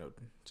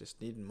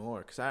 just needing more.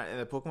 Because in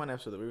the Pokemon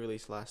episode that we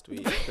released last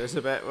week, there's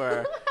a bit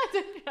where I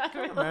didn't I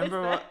can't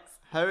remember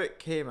how it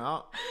came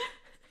up.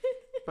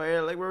 But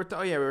yeah, like we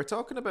were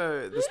talking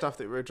about the stuff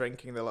that we were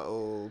drinking, the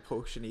little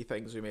potiony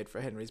things we made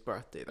for Henry's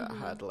birthday that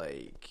had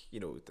like, you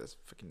know, this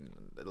fucking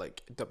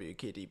like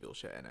WKD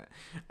bullshit in it.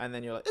 And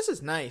then you're like, this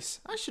is nice.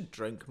 I should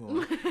drink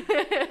more.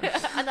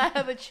 And I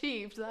have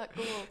achieved that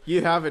goal.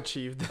 You have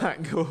achieved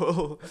that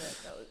goal. But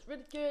that was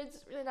really good.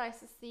 Really nice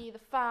to see the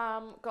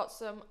fam. Got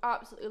some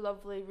absolutely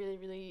lovely, really,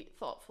 really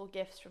thoughtful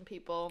gifts from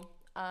people.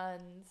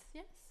 And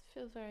yes,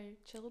 feels very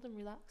chilled and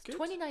relaxed. Good.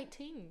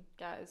 2019,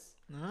 guys.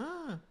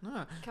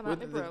 Come at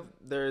me, bro.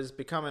 There's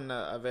becoming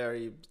a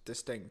very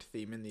distinct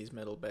theme in these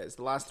middle bits.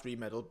 The last 3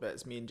 middle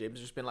bits, me and James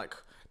have just been like,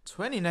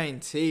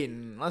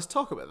 2019, let's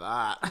talk about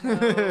that.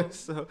 No.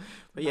 So,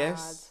 but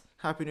yes,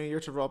 Happy New Year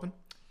to Robin.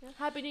 Yeah.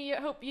 Happy New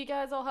Year. Hope you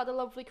guys all had a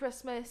lovely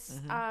Christmas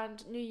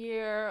and New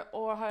Year,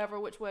 or however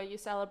which way you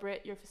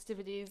celebrate your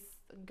festivities,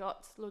 and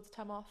got loads of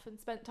time off and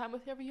spent time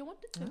with whoever you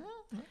wanted to.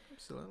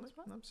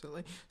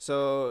 Absolutely.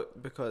 So,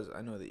 because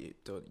I know that you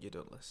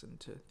don't listen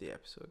to the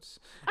episodes.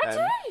 I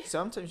do.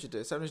 Sometimes you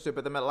do.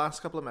 But the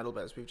last couple of middle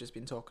bits, we've just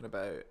been talking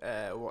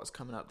about what's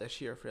coming up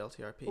this year for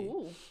LTRP.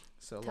 Ooh.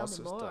 So Tell lots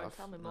me of more, stuff.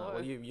 tell me No, more.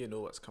 well, you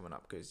know what's coming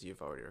up because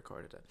you've already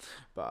recorded it.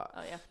 But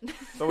Oh yeah.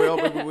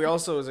 but we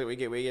also we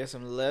get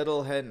some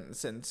little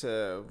hints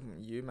into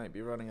you might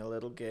be running a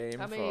little game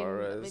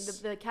for us.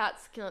 the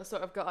cats kind of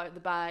sort of got out of the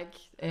bag,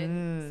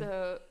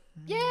 so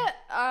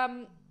yeah.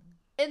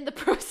 In the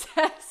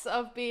process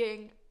of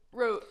being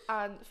wrote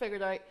and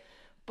figured out,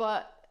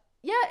 but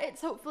yeah,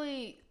 it's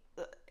hopefully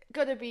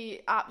gonna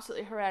be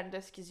absolutely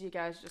horrendous because you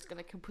guys are just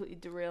gonna completely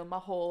derail my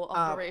whole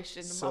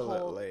operation, my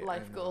whole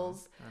life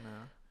goals. I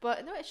know.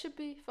 But no, it should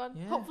be fun.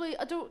 Yeah.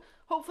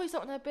 Hopefully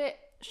something a bit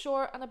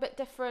short and a bit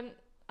different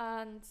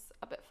and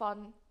a bit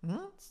fun.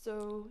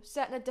 So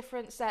setting a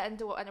different setting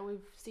to what I know we've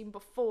seen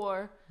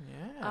before.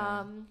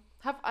 Yeah.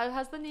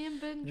 Has the name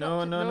been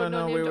No.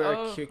 dropped? We were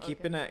okay.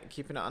 keeping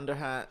it under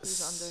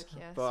hats. Keep it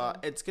under, yeah, but so-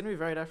 it's gonna be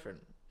very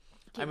different.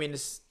 I mean,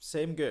 it's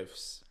same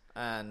goofs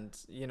and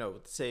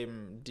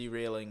same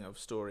derailing of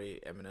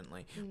story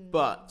imminently,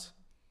 but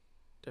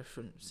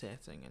different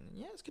setting, and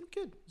yeah, it's gonna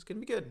be good. It's gonna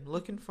be good.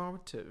 Looking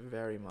forward to it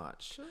very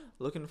much. Sure.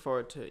 Looking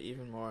forward to it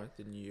even more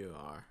than you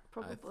are.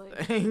 Probably.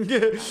 I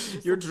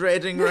think. You're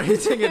dreading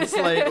writing it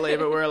slightly,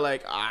 but we're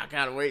like, I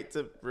can't wait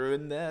to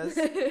ruin this.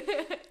 I think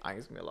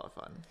it's gonna be a lot of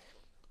fun.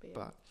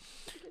 But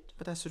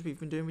But that's what we've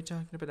been doing. We're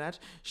talking about that.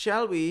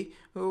 Shall we?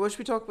 What should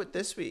we talk about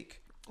this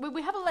week?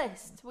 we have a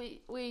list.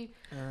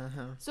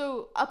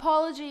 So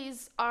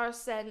apologies are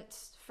sent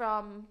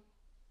from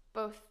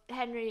both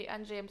Henry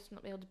and James for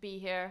not being able to be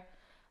here.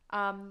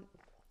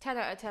 10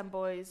 out of 10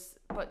 boys,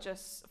 but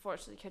just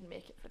fortunately couldn't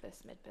make it for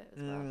this mid bit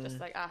as well. Just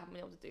like I haven't been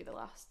able to do the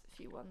last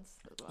few ones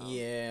as well.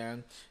 Yeah,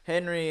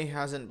 Henry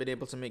hasn't been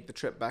able to make the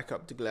trip back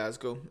up to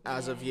Glasgow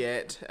as of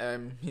yet.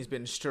 He's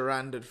been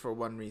stranded for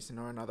one reason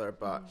or another,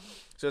 but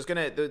so it's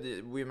gonna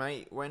we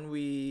might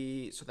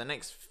so the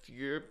next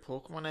few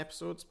Pokemon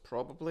episodes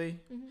probably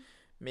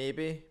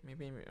maybe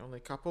only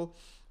a couple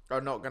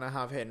are not gonna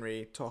have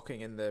Henry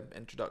talking in the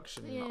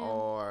introduction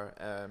or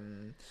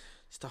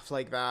stuff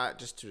like that,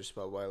 just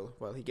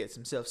while he gets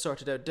himself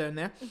sorted out down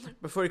there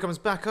before he comes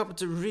back up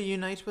to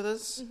reunite with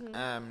us.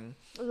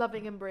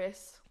 Loving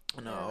embrace.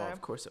 No, of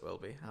course it will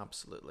be.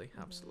 Absolutely.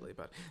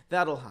 But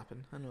that'll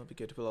happen, and it'll be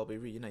good. We'll all be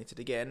reunited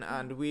again,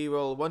 and we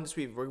will once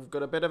we've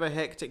got a bit of a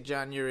hectic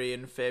January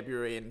and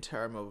February in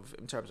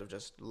terms of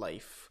just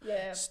life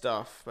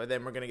stuff. But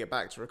then we're gonna get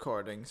back to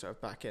recording, sort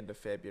of back end of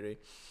February.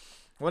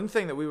 One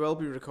thing that we will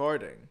be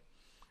recording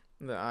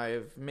that I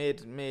have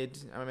made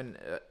I'm in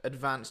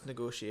advanced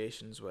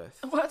negotiations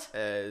with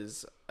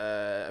is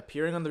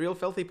appearing on the Real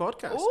Filthy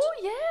podcast. Oh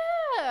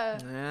yeah.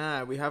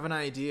 Yeah, we have an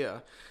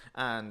idea,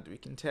 and we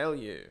can tell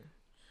you.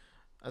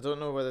 I don't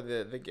know whether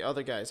the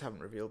other guys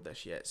haven't revealed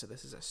this yet, so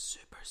this is a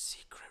super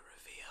secret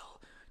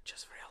reveal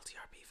just for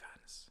LTRP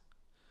fans.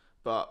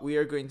 But we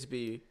are going to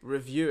be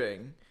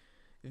reviewing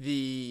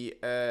the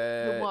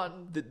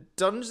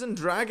Dungeons and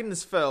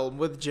Dragons film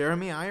with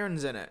Jeremy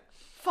Irons in it.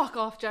 Fuck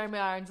off, Jeremy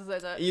Irons is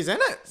in it. He's in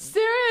it.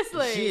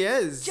 Seriously? He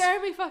is.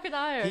 Jeremy fucking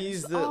Irons.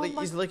 He's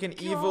like an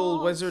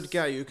evil wizard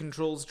guy who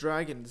controls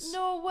dragons.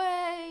 No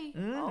way.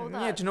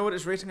 Yeah, do you know what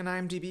its rating on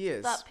IMDb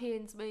is? That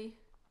pains me.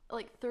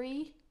 Like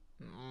 3?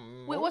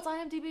 Wait, what's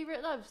IMDb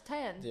rated of?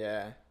 10?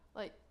 Yeah.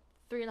 Like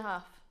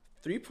 3.5.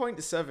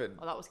 3.7.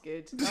 Oh, that was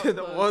good.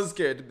 That was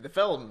good. The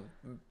film,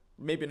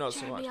 maybe not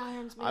Jeremy so much.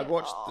 Irons, mate. I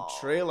watched the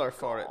trailer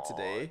for it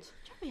today.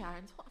 Jeremy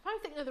Irons. If I'm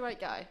thinking of the right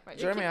guy. Right,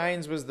 Jeremy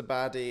Irons was the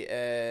baddie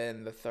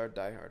in the third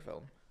Die Hard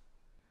film.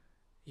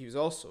 He was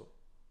also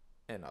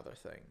in other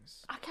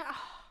things. I can't.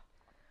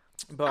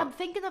 But I'm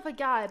thinking of a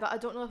guy, but I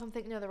don't know if I'm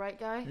thinking of the right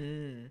guy.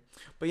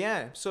 But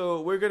yeah,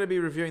 so we're going to be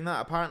reviewing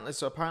that.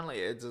 Apparently,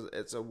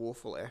 it's a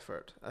woeful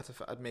effort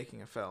at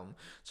making a film.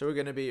 So we're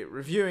going to be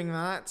reviewing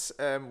that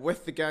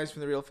with the guys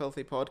from the Real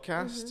Filthy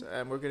podcast.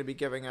 We're going to be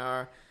giving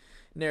our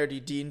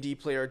nerdy D&D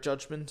player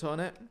judgment on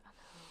it.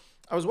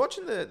 I was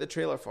watching the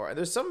trailer for it, and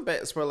there's some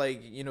bits where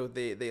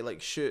they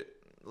like shoot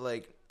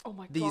like Oh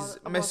my god! these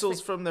I missiles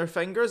think- from their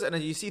fingers, and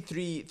then you see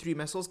three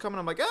missiles coming.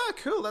 I'm like,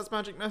 cool, that's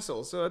magic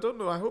missiles. So I don't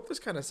know. I hope there's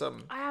kind of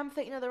some. I am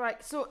thinking of the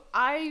right. So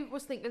I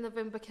was thinking of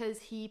him because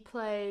he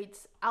played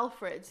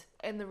Alfred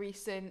in the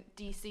recent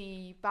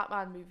DC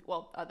Batman movie.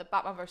 Well, the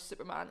Batman vs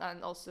Superman,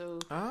 and also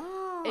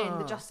in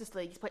the Justice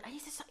League.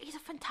 He's a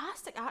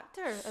fantastic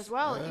actor as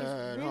well. He's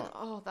really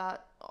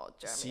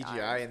Jeremy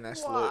CGI Irons. in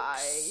this Why?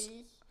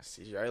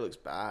 CGI looks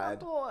bad.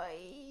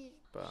 Boy,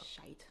 But-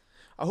 shite.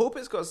 I hope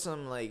it's got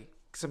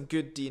some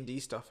good D&D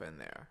stuff in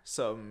there.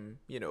 Some,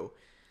 D&D.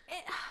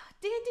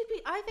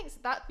 I think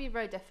that'd be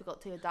very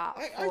difficult to adapt.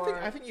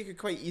 I think you could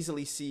quite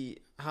easily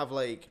have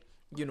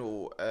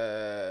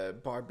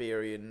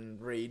barbarian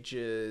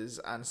rages,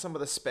 and some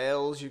of the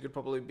spells you could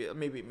probably be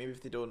maybe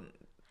if they don't.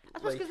 I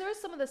suppose because there is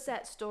some of the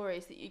set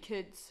stories that you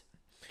could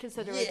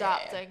consider Yeah.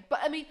 adapting. But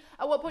I mean,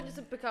 at what point does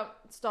it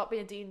stop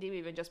being a D&D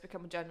movie and just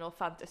become general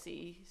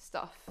fantasy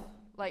stuff?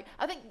 Like,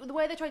 I think the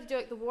way they tried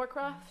to do the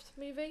Warcraft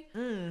movie,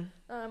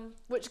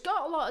 which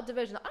got a lot of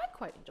division, I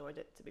quite enjoyed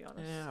it, to be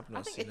honest. Yeah, I've not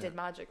I think seen it did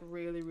magic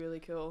really, really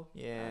cool.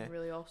 Yeah. And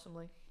really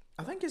awesomely.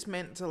 I think it's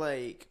meant to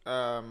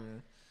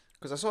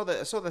because I saw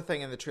the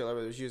thing in the trailer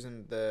where it was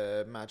using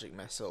the magic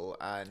missile,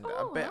 and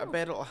I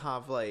bet it'll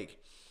have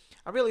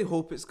I really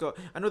hope it's got.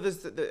 I know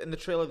there's in the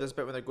trailer there's a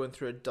bit when they're going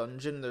through a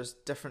dungeon. There's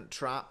different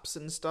traps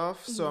and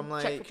stuff. So I'm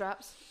like, check for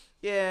traps.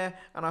 yeah,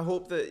 and I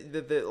hope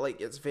that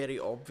it's very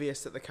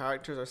obvious that the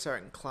characters are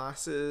certain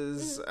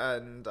classes,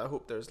 and I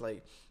hope there's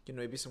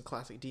maybe some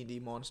classic D&D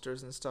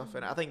monsters and stuff.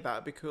 And I think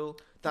that'd be cool.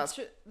 That's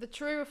The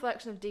true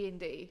reflection of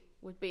D&D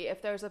would be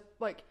if there's a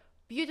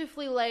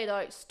beautifully laid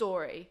out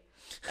story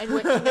in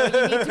which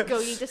you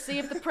need to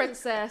save the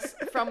princess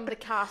from the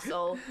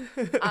castle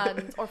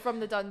or from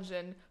the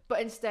dungeon, but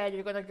instead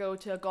you're going to go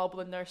to a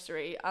goblin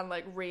nursery and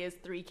raise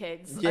 3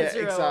 kids as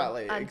your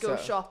own and go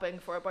shopping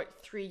for about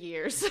 3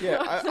 years.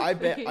 Yeah, I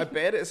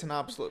bet it's an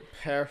absolute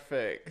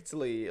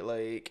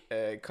perfectly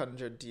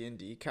conjured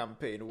D&D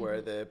campaign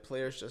where the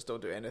players just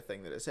don't do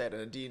anything that it said,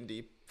 and a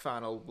D&D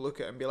fan will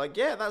look at it and be like,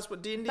 yeah, that's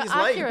what D&D is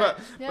like,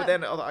 but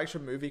then other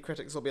actual movie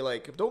critics will be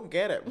like, don't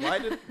get it, why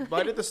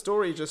did the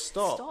story just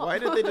stop? Why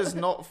did they just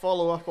not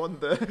follow up on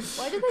the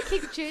why did they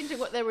keep changing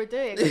what they were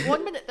doing?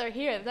 1 minute they're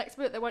here, the next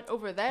minute they went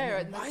over there,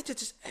 and why did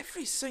just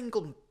every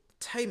single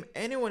time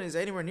anyone is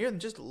anywhere near them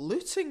just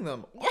looting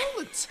them all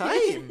the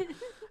time?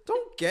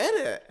 Don't get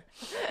it.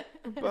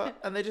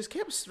 And they just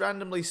kept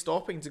randomly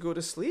stopping to go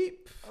to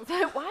sleep. why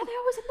are they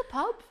always in the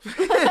pub?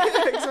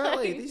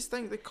 Exactly. These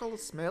things they call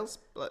smell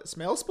spots.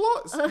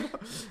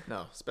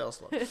 No, spell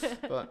slots.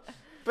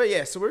 But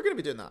yeah, so we're gonna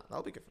be doing that.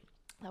 That'll be good fun.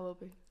 That will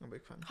be. That'll be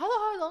fun.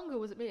 How long ago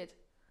was it made?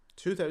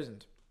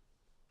 2000.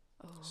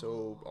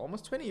 So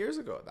almost 20 years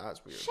ago.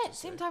 That's weird. Shit,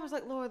 same time as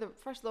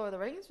first Lord of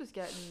the Rings was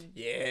getting.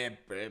 Yeah,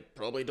 but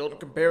probably don't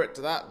compare it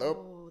to that though.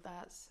 Oh,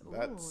 that's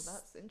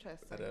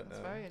interesting. I don't That's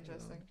know. very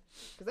interesting.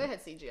 Because they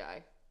had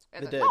CGI.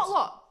 And They did. Not a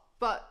lot,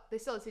 but they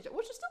still had CGI,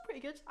 which is still pretty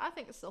good. I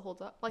think it still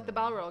holds up. The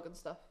Balrog and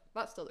stuff.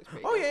 That still looks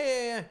pretty Oh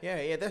good.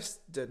 yeah. This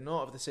did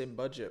not have the same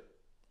budget,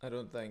 I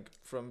don't think,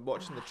 from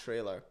watching the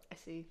trailer. I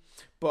see.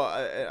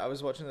 But I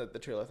was watching the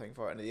trailer thing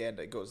for it, and at the end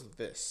it goes,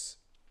 "This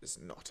is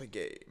not a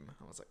game."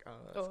 I was like,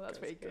 that's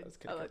pretty good. That's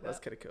I kind of like cool. That's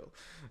that. kind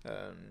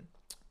of cool.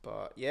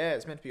 But yeah,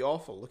 it's meant to be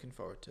awful. Looking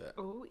forward to it.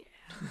 Oh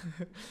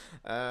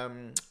yeah.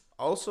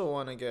 Also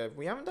want to give.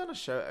 We haven't done a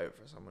shout out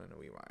for someone in a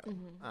wee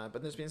while,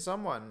 but there's been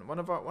one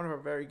of our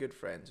very good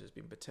friends who's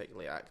been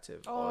particularly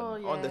active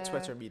on the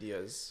Twitter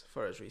medias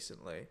for us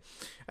recently,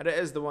 and it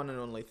is the one and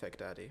only Thick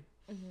Daddy.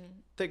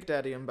 Thick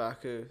Daddy and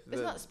Baku.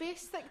 Isn't that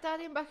Space Thick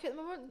Daddy and back at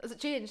the moment? Has it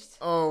changed?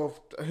 Oh,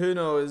 who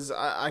knows?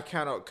 I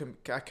cannot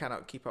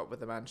keep up with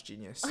the man's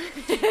genius.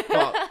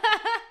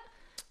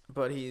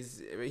 But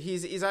he's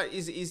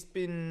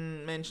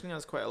been mentioning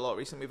us quite a lot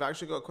recently. We've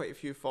actually got quite a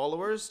few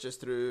followers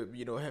just through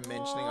him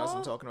mentioning us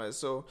and talking about it.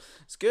 So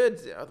it's good.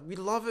 We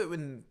love it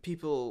when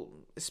people,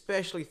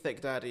 especially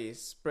Thick Daddy,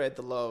 spread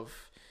the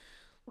love,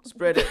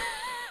 spread it.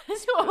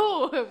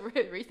 Oh,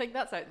 rethink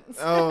that sentence.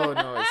 Oh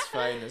no,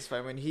 it's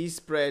fine. When he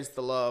spreads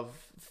the love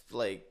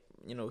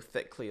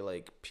thickly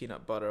like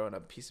peanut butter on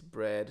a piece of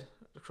bread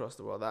across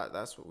the world,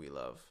 that's what we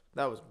love.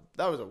 That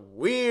was a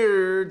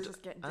weird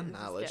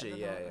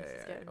analogy.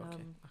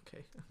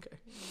 Okay.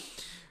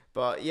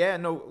 But yeah,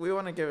 no, we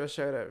want to give a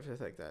shout out to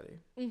Thick Daddy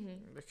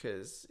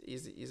because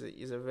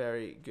he's a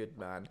very good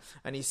man,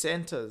 and he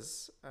sent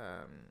us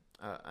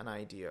an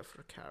idea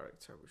for a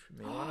character which we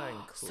may want to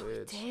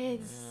include. So he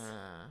did.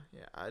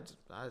 Yeah.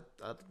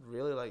 I'd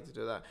really like to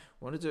do that.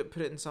 Want to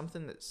put it in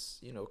something that's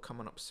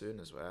coming up soon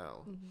as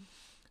well.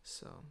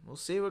 So we'll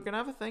see. We're gonna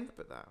have a think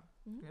about that.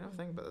 We're gonna have a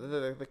think about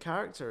that. The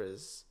character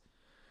is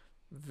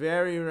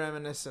very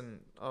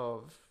reminiscent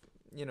of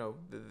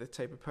the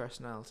type of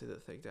personality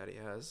that Thick Daddy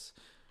has.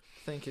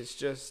 I think it's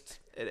just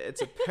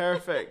it's a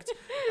perfect,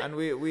 and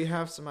we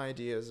have some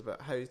ideas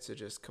about how to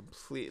just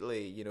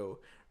completely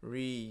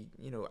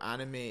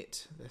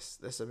animate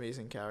this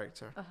amazing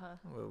character.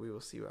 Well, we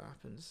will see what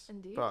happens.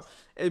 Indeed. But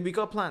we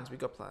got plans.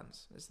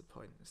 Is the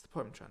point. It's the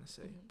point I'm trying to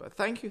say. But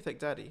thank you, Thick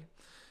Daddy.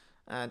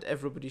 and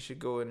everybody should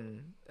go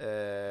and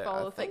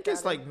Follow I think Thick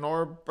it's Daddy. like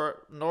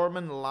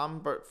Norman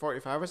Lambert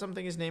 45 or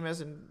something his name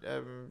is,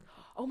 and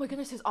Oh my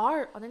goodness, his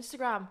art on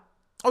Instagram.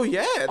 oh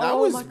yeah, that Oh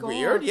was my God,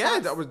 weird. Yeah,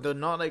 that's- did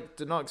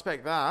not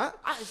expect that.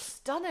 That is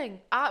stunning.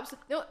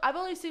 Absolutely. No, I've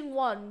only seen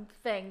one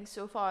thing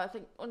so far. I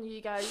think one of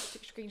you guys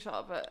took a screenshot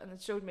of it and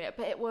showed me it,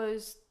 but it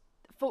was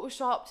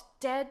photoshopped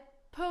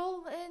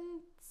Deadpool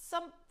in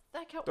some.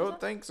 I can't. Don't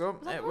think so.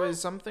 that It the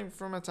was something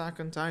from Attack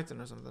on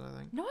Titan or something, I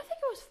think. No, I think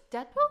it was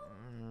Deadpool.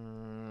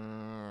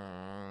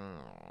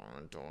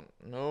 Don't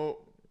know.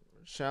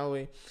 Shall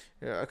we?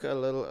 Yeah,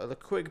 a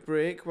quick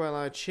break while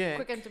I check.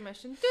 Quick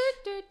intermission.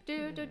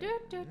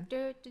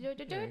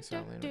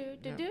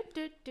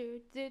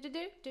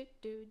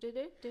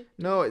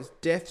 No, it's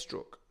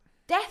Deathstroke.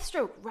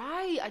 Deathstroke,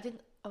 right? I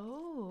didn't.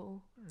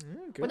 Oh,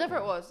 Good whatever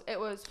one. it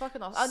was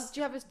fucking awesome. And do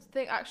you have his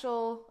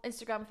actual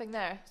Instagram thing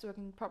there, so we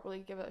can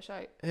properly give it a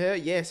shout?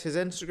 Yes, his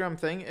Instagram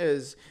thing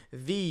is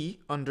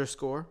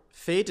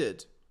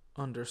 _faded_Titan.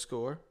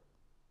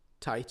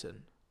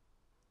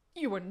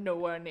 You were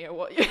nowhere near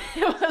what it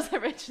was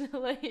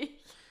originally.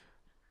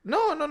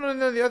 No,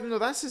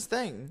 that's his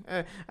thing.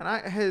 And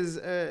his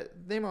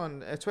name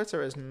on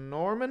Twitter is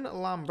Norman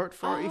Lambert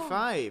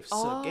 45.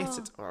 So get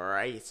it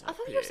right. I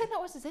thought you were saying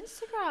that was his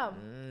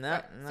Instagram. Nah,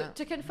 Right, so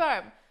to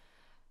confirm,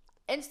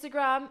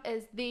 Instagram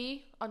is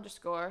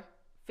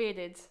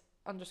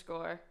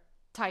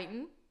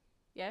 _faded_Titan.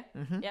 Yeah?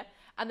 Mhm. Yeah.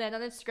 And then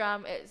on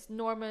Instagram, it's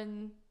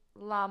Norman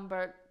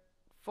Lambert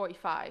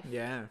 45.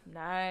 Yeah.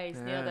 Nice,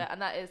 nailed Yeah. it.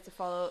 And that is to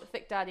follow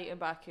Thick Daddy and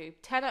Baku.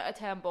 10 out of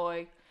 10,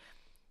 boy.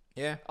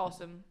 Yeah.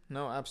 Awesome.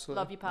 No,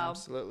 absolutely. Love you, pal.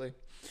 Absolutely.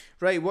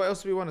 Right, what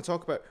else do we want to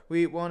talk about?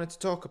 We wanted to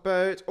talk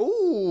about...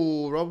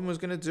 Oh, Robin was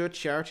going to do a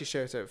charity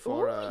shout-out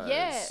for us.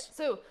 Yeah.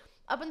 So,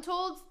 I've been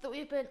told that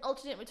we've been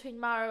alternating between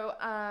Marrow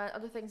and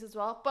other things as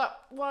well.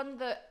 But one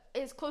that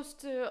is close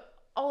to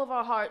all of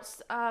our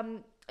hearts, as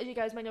you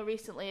guys might know,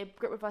 recently a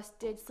group of us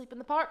did Sleep in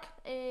the Park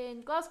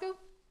in Glasgow.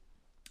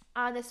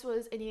 And this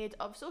was in aid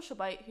of Social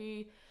Bite,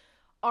 who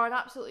are an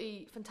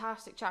absolutely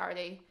fantastic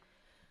charity.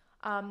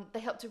 They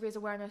help to raise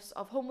awareness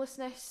of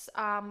homelessness,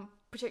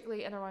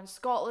 particularly in and around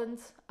Scotland.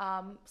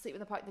 Sleep in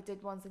the Park, they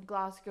did ones in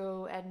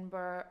Glasgow,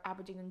 Edinburgh,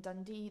 Aberdeen and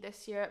Dundee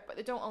this year, but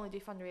they don't only do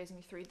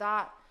fundraising through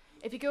that.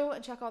 If you go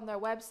and check on their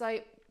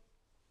website,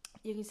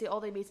 you can see all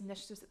the amazing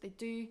initiatives that they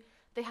do.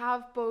 They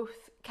have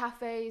both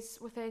cafes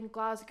within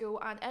Glasgow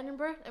and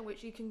Edinburgh in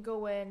which you can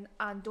go in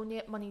and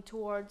donate money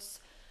towards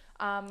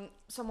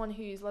someone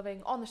who's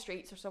living on the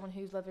streets or someone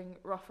who's living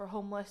rough or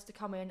homeless to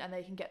come in and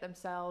they can get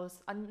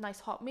themselves a nice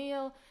hot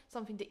meal,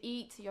 something to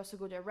eat. You also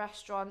go to a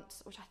restaurant,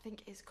 which I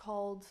think is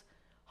called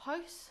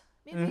House,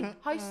 maybe?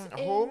 House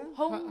in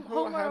home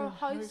or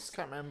House.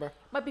 Can't remember.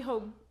 Might be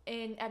Home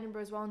in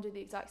Edinburgh as well and do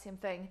the exact same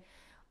thing.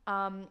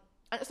 And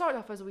it started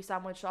off as a wee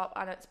sandwich shop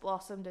and it's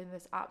blossomed in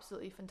this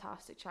absolutely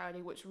fantastic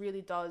charity which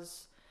really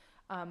does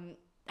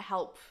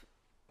help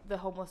the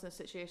homelessness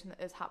situation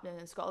that is happening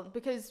in Scotland,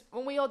 because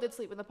when we all did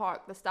Sleep in the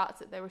Park, the stats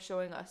that they were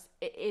showing us,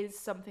 it is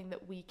something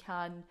that we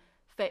can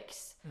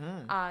fix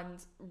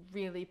and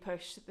really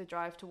push the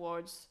drive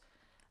towards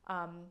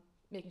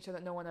making sure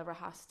that no one ever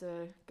has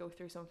to go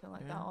through something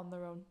like that on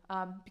their own,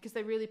 because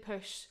they really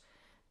push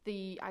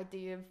the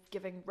idea of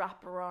giving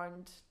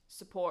wraparound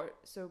support,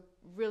 so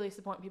really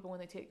supporting people when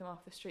they take them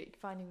off the street,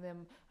 finding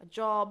them a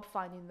job,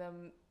 finding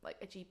them like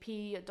a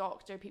GP, a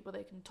doctor, people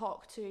they can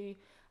talk to,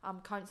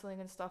 counselling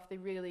and stuff. They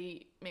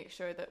really make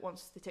sure that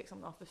once they take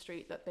someone off the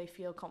street that they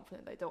feel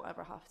confident they don't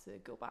ever have to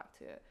go back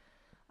to it,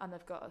 and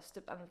they've got and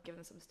they've given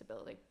them some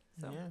stability.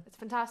 So it's a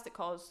fantastic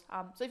cause.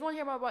 So if you want to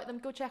hear more about them,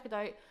 go check it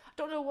out. I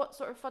don't know what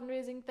sort of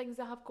fundraising things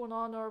they have going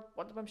on or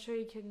what, I'm sure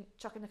you can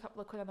chuck in a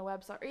couple of quid on the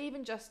website or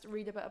even just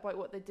read a bit about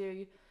what they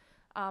do,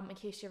 in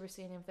case you ever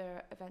see any of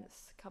their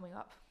events coming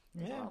up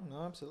as well.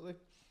 No, absolutely.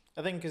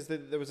 I think because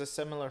there was a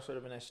similar sort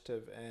of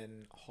initiative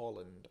in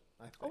Holland,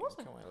 I think. Oh, was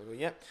it? A while ago.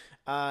 Yeah.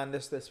 And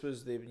this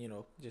was the,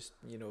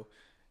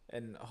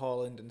 in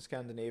Holland and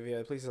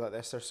Scandinavia, places like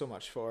this are so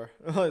much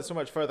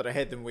further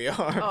ahead than we are.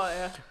 Oh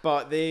yeah.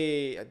 But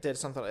they did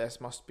something like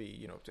this, must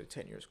be,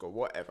 10 years ago,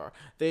 whatever.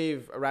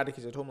 They've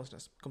eradicated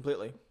homelessness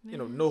completely.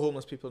 No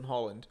homeless people in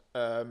Holland.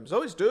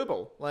 So it's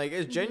doable. Like,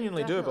 it's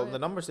genuinely doable. definitely. The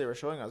numbers they were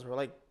showing us were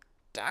like,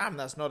 damn,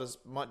 that's not as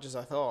much as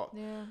I thought.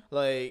 Yeah.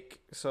 Like,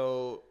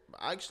 so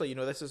actually,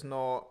 this is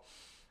not,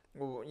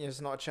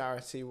 it's not a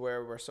charity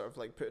where we're sort of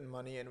like putting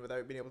money in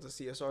without being able to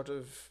see a sort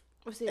of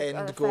We'll see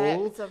end the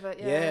goal. effects of it,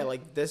 Yeah,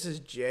 like this is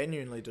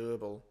genuinely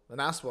doable, and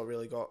that's what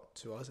really got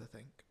to us, I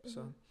think.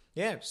 So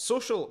yeah,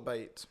 Social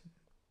Bite,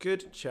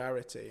 good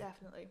charity.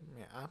 Definitely.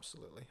 Yeah,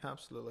 absolutely.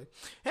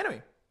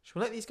 Anyway, should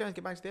we let these guys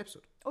get back to the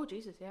episode? Oh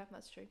Jesus, yeah,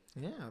 that's true.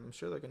 Yeah, I'm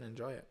sure they're going to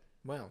enjoy it.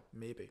 Well,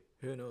 maybe.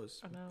 Who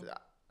knows? I know.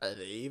 Are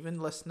they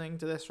even listening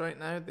to this right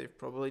now? They've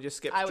probably just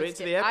skipped I straight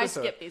to the episode.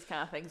 I skip these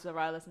kind of things whenever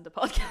I listen to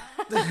podcasts.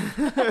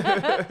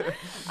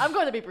 I'm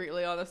going to be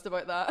brutally honest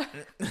about that.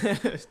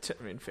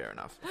 I mean, fair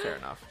enough.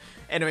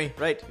 Anyway,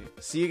 right.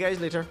 See you guys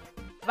later.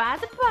 Bye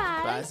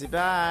bye.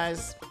 Bye.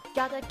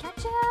 Gotta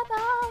catch up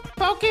on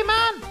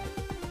Pokemon!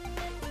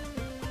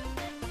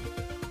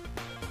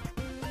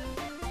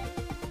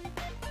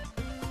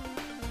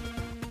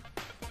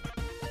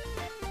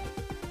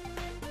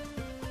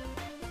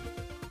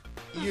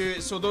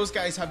 So those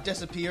guys have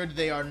disappeared.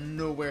 They are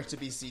nowhere to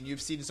be seen.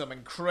 You've seen some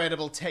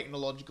incredible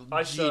technological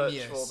I search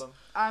genius. for them.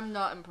 I'm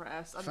not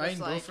impressed. I'm Fine, just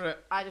go like, for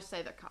it. I just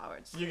say they're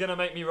cowards. You're gonna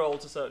make me roll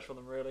to search for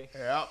them, really?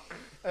 Yeah.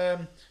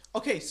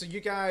 Okay, so you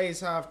guys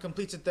have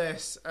completed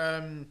this.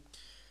 That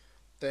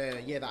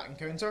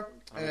encounter.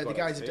 And we've The got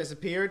guys have XP.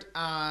 disappeared,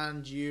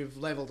 and you've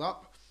leveled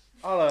up.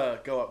 I'll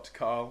go up to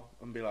Carl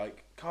and be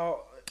like,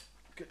 Carl,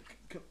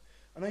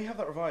 I know you have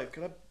that revive.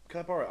 Can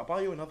I borrow it? I'll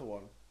buy you another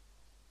one.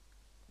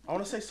 I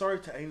want to say sorry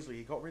to Ainsley.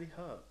 He got really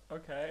hurt.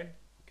 Okay.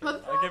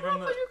 But I give him you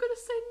were the. gonna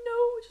say no,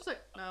 which is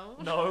like no.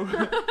 No.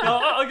 No,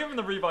 I'll give him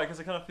the revive because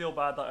I kind of feel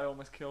bad that I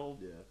almost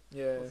killed.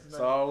 Yeah. What's his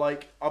So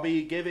I'll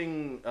be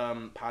giving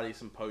Paddy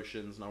some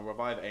potions, and I'll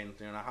revive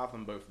Ainsley, and I'll have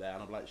them both there,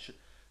 and I'll be like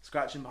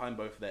scratching behind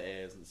both of their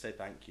ears and say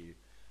thank you,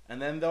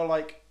 and then they'll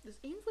like, Does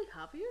Ainsley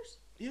have ears?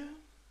 yeah.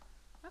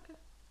 Okay.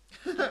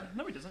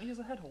 No, he doesn't. He has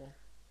a head horn.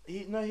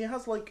 He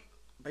has like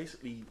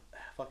basically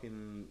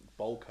fucking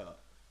bowl cut.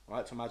 I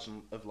like to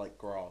imagine of like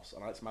grass. I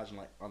like to imagine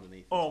like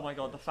underneath. Oh my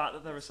god, the fact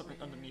that there is something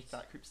underneath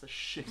that creeps the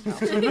shit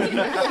out of me.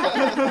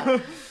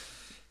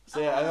 So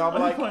yeah, and I'll be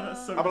like, find that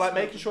so I'll be like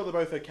disturbing. making sure they're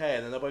both okay,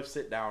 and then they'll both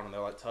sit down and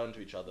they'll like turn to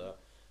each other,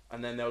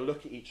 and then they'll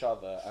look at each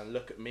other and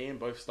look at me and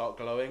both start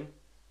glowing,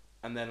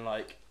 and then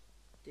like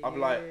I'll be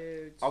like,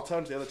 Dude. I'll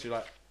turn to the other two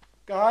like,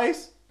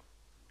 guys,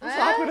 what's Eh?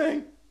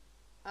 happening?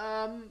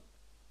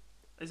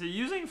 Is he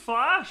using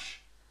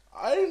flash?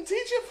 I didn't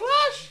teach you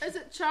Flash. Is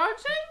it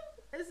charging?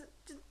 Is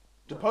it?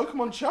 Do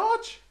Pokemon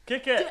charge?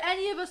 Kick Do it.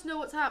 any of us know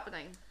what's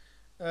happening?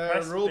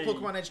 Roll Recipe.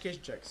 Pokemon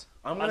education checks.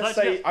 I'm I'd gonna like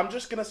to say, get- I'm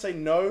just gonna say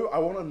no. I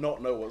want to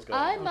not know what's going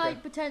I on.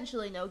 might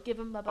potentially know. Give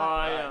him my back.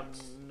 I am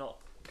not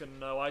gonna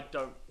know. I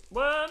don't.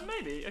 Well,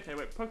 maybe. Okay,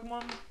 wait.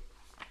 Pokemon.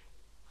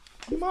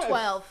 You might have,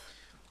 12.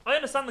 I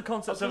understand the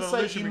concept I of was gonna say,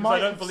 evolution you because I might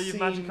don't have believe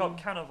seen- Magikarp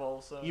can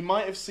evolve. So. you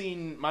might have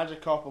seen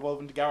Magikarp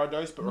evolve into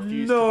Gyarados, but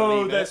refused to No,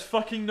 believe there's it.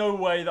 fucking no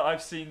way that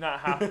I've seen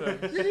that happen.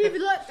 Did you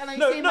even look? And I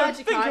No, see no,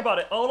 Magikarp. think about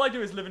it. All I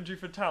do is live in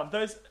Drewford Town.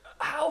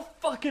 How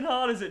fucking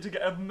hard is it to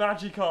get a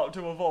Magikarp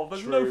to evolve?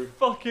 There's no True,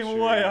 fucking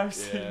true, way I've yeah.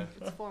 seen.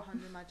 It's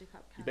 400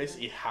 Magikarp. You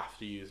basically have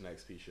to use an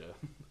XP share.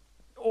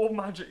 Or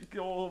magic,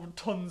 or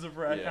tons of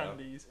rare Yeah.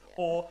 candies,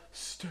 or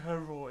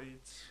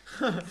steroids.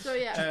 So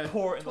yeah,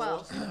 Pour it in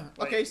 12. the water.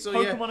 Okay, so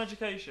yeah, Pokemon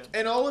education.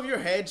 in all of your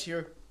heads,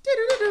 you're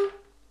do-do-do-do,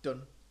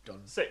 dun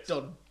dun 6.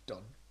 dun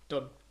dun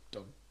dun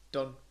dun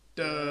dun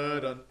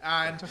dun dun,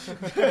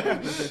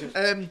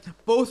 and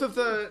both of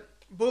the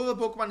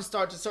Pokemon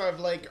start to sort of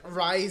like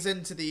rise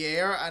into the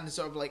air, and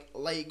sort of like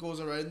light goes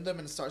around them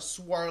and starts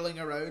swirling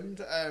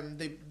around.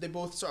 They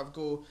both sort of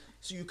go,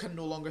 so you can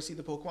no longer see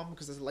the Pokemon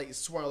because the light is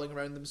swirling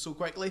around them so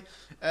quickly.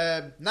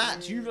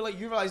 Nat, you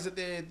realize that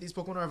these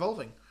Pokemon are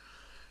evolving.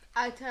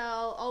 I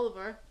tell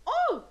Oliver,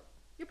 oh,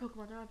 your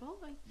Pokemon are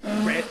evolving.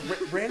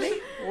 Really?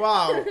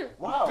 Wow,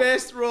 Wow.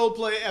 best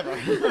roleplay ever.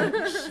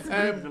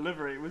 The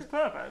delivery was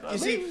perfect. You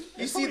see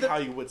That's the how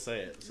you would say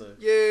it. So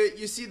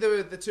you see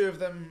the two of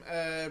them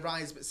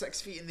rise about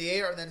 6 feet in the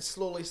air and then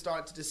slowly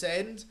start to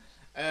descend.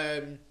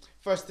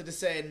 First to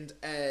descend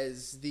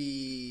is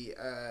the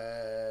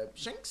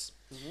Shinx,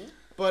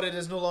 but it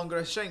is no longer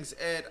a Shinx.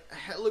 It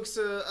looks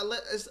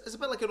it's a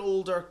bit like an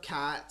older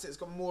cat. It's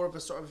got more of a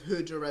sort of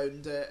hood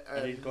around it,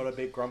 and he's got a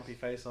big grumpy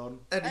face on.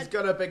 and he's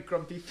got a big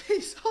grumpy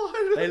face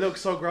on. They look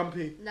so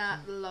grumpy. Nat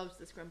loves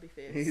this grumpy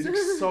face. He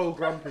looks so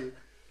grumpy.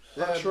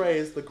 Luxray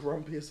is the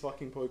grumpiest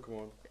fucking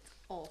Pokemon.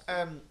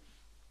 Awesome.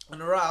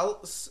 And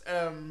Ralts,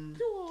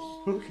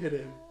 Look at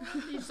him.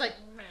 He's like,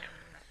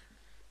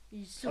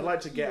 he's so I'd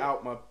like to get cute.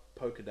 out my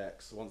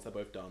Pokedex once they're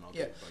both done. I'll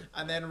Yeah. get both.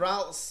 and then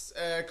Ralts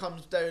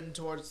comes down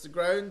towards the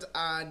ground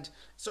and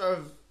sort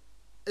of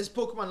his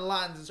Pokemon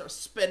lands and sort of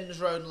spins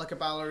round like a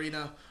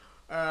ballerina,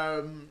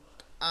 and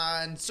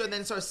so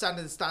then sort of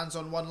stands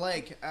on one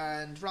leg,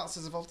 and Ralts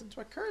has evolved into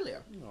a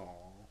Curlier,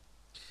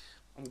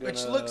 I'm gonna,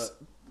 which looks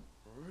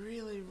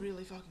really,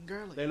 really fucking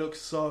girly. They look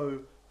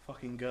so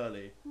fucking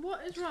girly.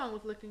 What is wrong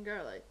with looking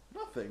girly?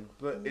 Nothing,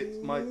 but it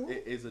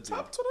is a deal.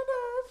 Up to the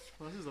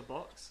Well, this is a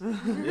box.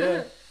 Yeah.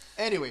 nerve.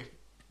 Anyway,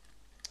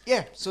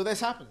 yeah. So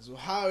this happens. So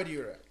how do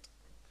you react?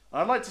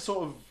 I'd like to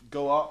sort of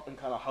go up and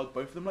kind of hug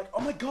both of them, like,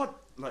 oh my god,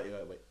 like,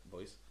 wait,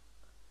 boys,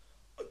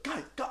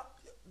 guys,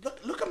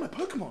 look at my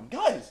Pokemon,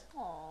 guys.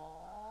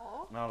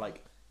 Aww. And I'll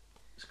like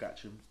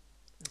scratch him,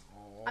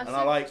 I and said-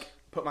 I'll like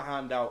put my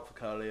hand out for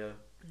Curlier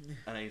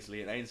and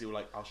Ainsley will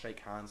like, I'll shake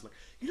hands, like,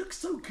 you look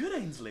so good,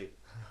 Ainsley.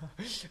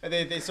 And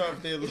they sort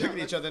of look at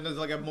each other, and there's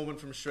like a moment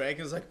from Shrek,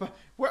 and it's like, but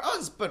we're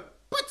us, but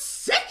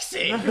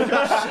sexy. I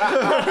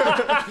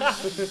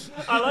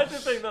like to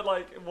think that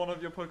like one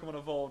of your Pokemon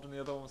evolved and the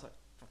other one was like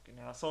fucking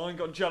asshole and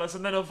got jealous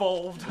and then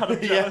evolved out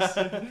of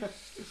jealousy.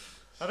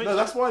 I think No,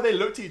 that's why they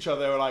looked at each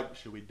other. They were like,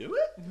 should we do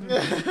it?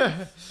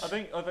 I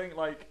think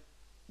like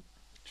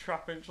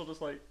Trapinch will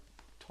just like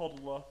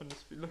toddle up and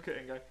just look at it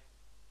and go.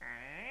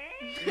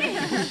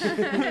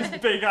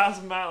 His big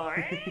ass mouth.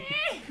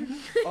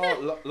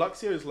 Oh,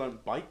 Luxio's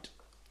learned bite.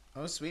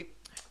 Oh, sweet.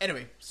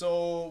 Anyway,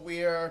 so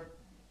we're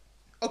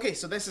Okay,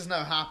 so this has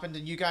now happened,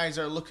 and you guys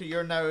are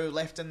you're now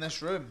left in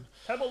this room.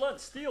 Pebble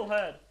learnt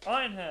Steelhead,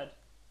 Ironhead.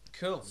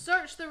 Cool.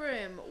 Search the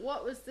room.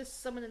 What was this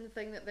summoning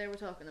thing that they were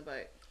talking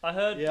about? I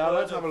heard. Yeah,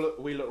 let's have a look.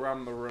 We look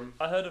around the room.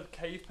 I heard of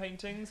cave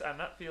paintings, and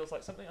that feels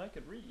like something I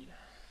could read.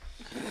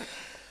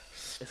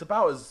 It's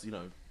about as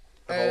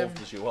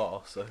evolved as you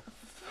are. So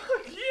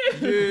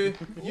Fuck you!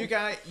 You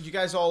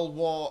guys all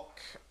walk.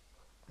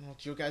 Well,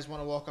 do you guys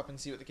want to walk up and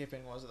see what the cave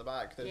painting was at the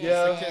back?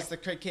 Yeah. It's the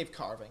cave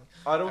carving.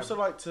 I'd also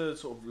like to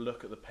sort of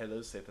look at the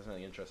pillars, see if there's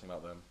anything interesting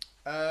about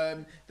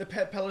them. The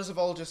pillars have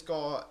all just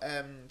got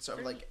sort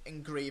of like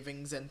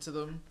engravings into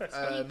them. There's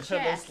Any pebbles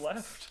chests?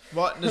 left.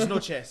 What? There's no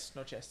chest.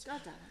 No chest. God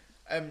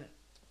damn it.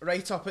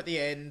 Right up at the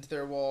end,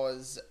 there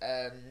was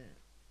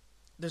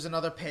there's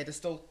another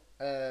pedestal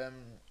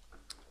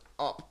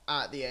up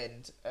at the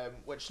end,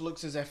 which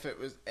looks as if it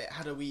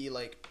had a wee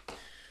like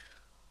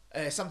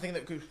something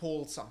that could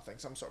hold something,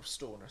 some sort of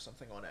stone or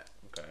something on it.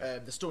 Okay.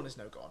 The stone is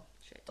now gone.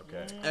 Shit.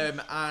 Okay.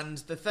 And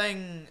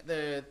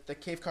the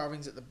cave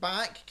carvings at the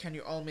back. Can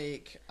you all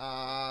make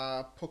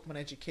a Pokemon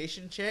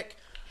education check?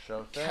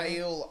 Sure thing.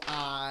 Kyle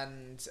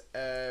and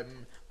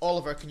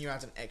Oliver, can you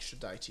add an extra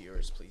die to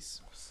yours,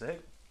 please?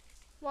 Sick.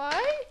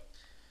 Why?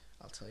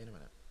 I'll tell you in a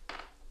minute.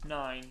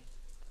 9.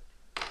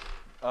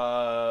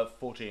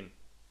 14.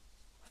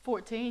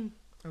 14.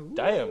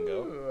 Damn,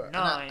 go. Ooh, and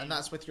 9. and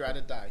that's with your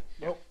added die.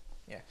 Yep.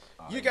 Yeah.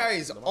 You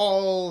guys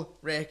all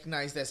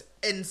recognize this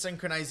in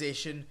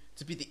synchronization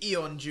to be the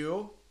Eon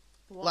duo,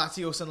 What?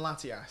 Latios and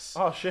Latias.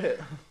 Oh shit.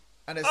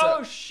 And it's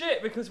Oh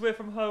shit! Because we're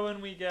from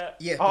Hoenn, we get.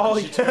 yeah, Oh,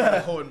 because you yeah.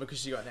 took home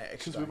because you got an extra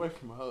Because we're die, both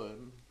from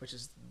home. which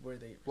is where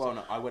they. Well,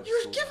 no, I went to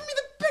You're school. giving there. me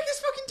the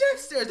biggest fucking death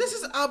stare. This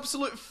is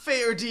absolute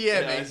fair DMing. Yeah,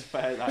 it's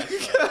fair.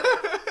 That's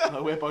fair.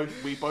 No,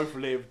 we both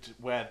lived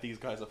where these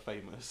guys are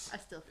famous. I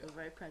still feel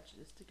very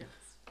prejudiced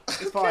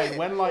against It's fine.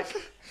 When like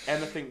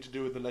anything to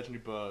do with the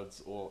legendary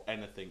birds or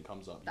anything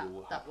comes up, that. you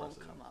will have That won't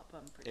precedent. come up.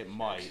 I'm pretty It sure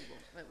might. It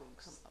won't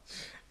come up.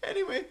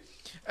 Anyway,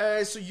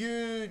 so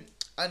you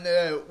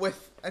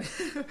and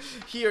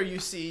here you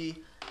see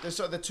there's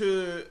sort of the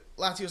two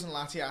Latios and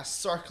Latias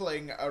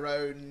circling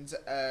around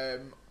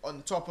on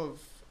the top of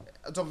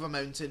a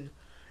mountain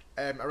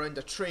around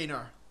a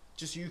trainer.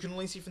 Just you can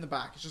only see from the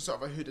back. It's just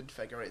sort of a hooded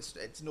figure.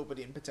 It's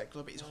nobody in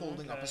particular, but he's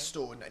holding up a Okay.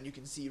 stone, and you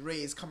can see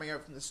rays coming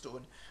out from the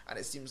stone. And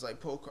it seems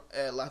like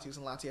Latios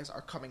and Latias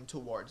are coming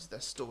towards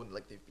this stone,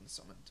 like they've been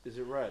summoned. Is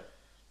it red?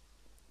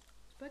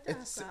 But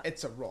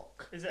It's a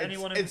rock. Is it It's-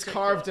 anyone in It's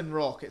particular? carved in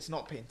rock. It's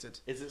not painted.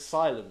 Is it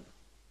silent?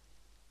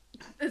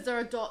 Is there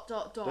a dot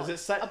dot dot Does it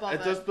say? above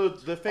it? Does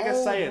the figure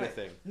Oh, say right.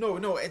 anything? No,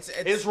 it's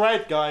It's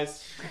red,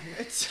 guys.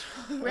 it's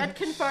Red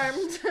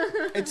confirmed.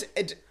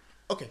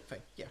 Okay,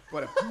 fine. Yeah,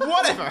 whatever.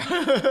 Whatever.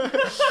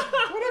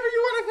 Whatever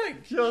you want to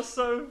think. You're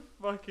so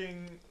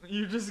fucking.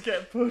 You just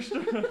get pushed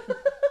around.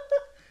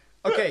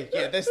 Okay,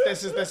 yeah. This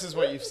is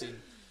what you've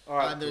seen, All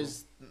right. and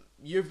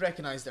you've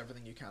recognised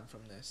everything you can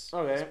from this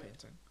Okay.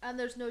 painting. And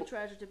there's no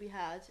treasure to be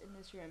had in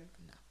this room.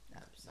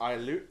 No. I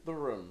loot the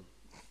room.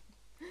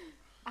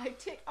 I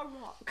take a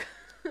rock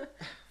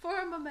for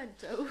a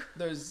memento.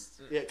 There's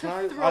Yeah, can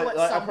I? throw at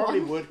I probably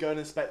someone. would go and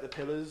inspect the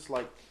pillars.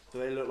 Like, do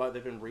they look like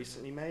they've been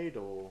recently made,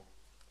 or?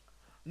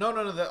 no.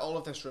 All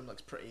of this room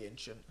looks pretty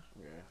ancient.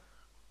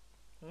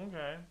 Yeah.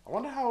 Okay. I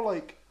wonder how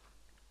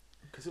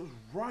because it was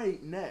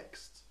right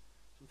next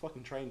to the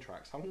fucking train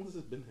tracks. How long has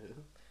this been here?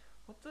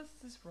 What does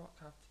this rock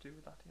have to do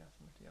with Latias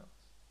and Latios?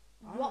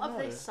 I What don't have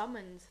they know.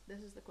 summoned?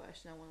 This is the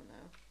question I want to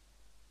know.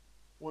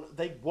 Well,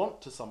 they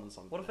want to summon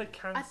something. What if they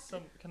can I-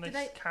 can did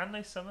they they- can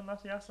they summon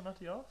Latias and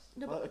Latios?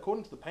 No, Well, but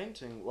according to the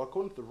painting,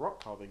 according to the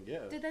rock carving,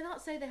 yeah. did they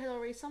not say they had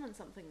already summoned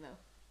something though?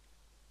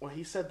 Well,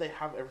 he said they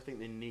have everything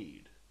they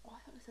need. Oh, I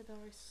thought they said they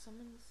already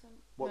summoned some.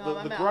 Well, No,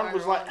 I the meant grunt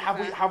was Aragorn, like, have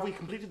we okay. have we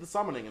completed the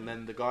summoning? And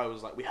then the guy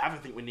was like, we have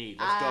everything we need.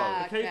 Let's Ah.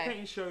 The cave Okay.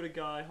 painting showed a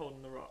guy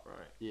holding the rock, right?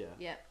 go. Yeah.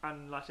 Yeah.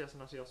 And Latias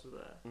and Latios were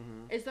there.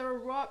 Mm-hmm. Is there a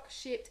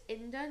rock-shaped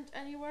indent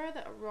anywhere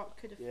that a rock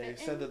could have Yeah, he fit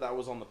said in? that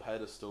was on the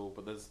pedestal,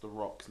 but there's the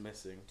rocks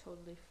missing.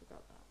 Totally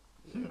forgot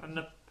that. And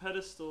the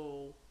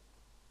pedestal,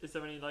 is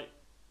there any like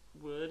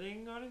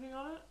wording or anything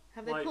on it?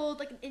 Have they Like, pulled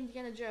like an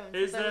Indiana Jones?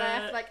 is Have they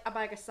left there- like a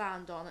bag of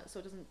sand on it so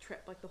it doesn't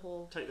trip like the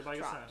whole Take the bag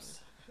traps?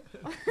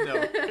 of No.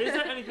 sand. Is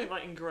there anything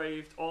like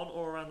engraved on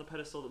or around the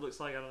pedestal that looks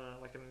like, I don't know,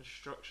 like an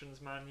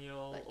instructions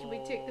manual? Like, can or...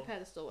 we take the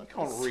pedestal You with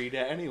can't us? read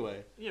it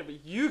anyway. Yeah,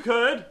 but you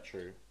could.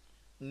 True.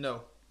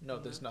 No,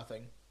 there's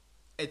nothing.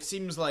 It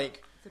seems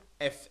like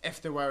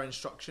if there were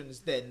instructions,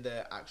 then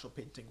the actual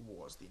painting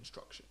was the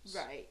instructions.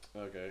 Right.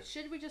 Okay.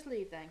 Should we just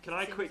leave then? 'Cause Can it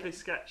I seems quickly like-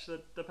 sketch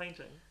the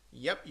painting?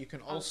 Yep. You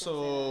can I was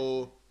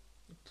also.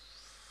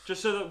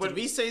 Just so that when Did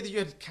we say that you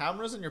had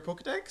cameras in your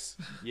Pokedex?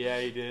 Yeah,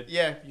 he did.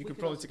 Yeah, you could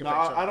probably take a No,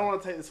 picture. I don't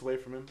want to take this away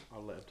from him.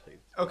 I'll let him take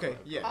it. Okay,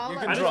 yeah, I'll you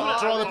let can you draw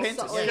draw the it. paintings.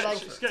 Subtly, Yeah, like,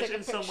 sure. sketch take it a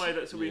in some way picture.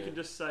 that so we can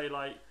just say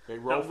like Okay,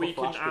 roll that for we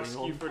can flash ask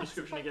being you on. for a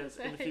description against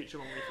in the say. future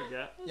when we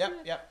forget.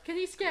 Yep. Can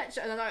you sketch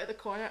it and then out of the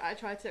corner I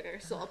try to take a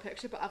subtle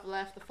picture but I've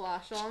left the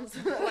flash on so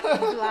that like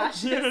the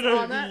flash is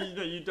on it.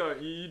 No, you don't.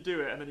 You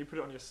do it and then you put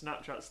it on your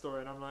Snapchat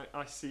story, and I'm like,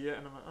 I see it,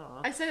 and I'm like,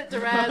 ah. I sent it to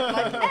Red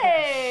like,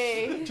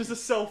 hey! Just a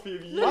selfie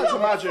of you. Look Let's at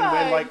imagine my we're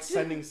phone. like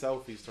sending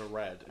selfies to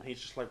Red, and he's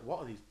just like, "What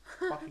are these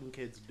fucking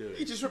kids doing?"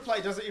 He just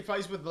doesn't he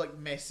replies with like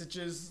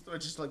messages or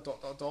just like ... or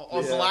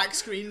Yeah. black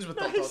screens with ...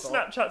 His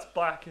Snapchat's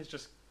black is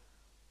just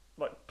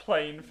like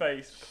plain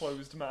face,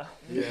 closed mouth.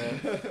 Yeah.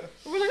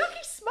 We're like, look,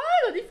 he's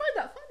smiling, he found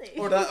that funny.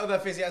 Or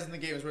that face he has in the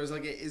games where it's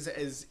like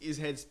his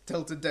head's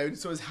tilted down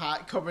so his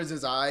hat covers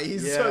his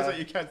eyes so Yeah. it's like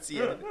you can't see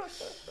it.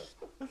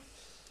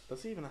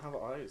 Does he even have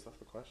eyes? That's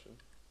the question.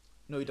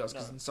 No, he does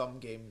because No. in some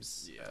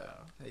games,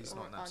 he's on,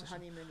 not in that on position.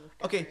 honeymoon with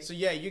Okay, Gary. so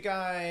yeah, you I want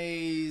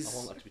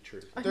guys. that to be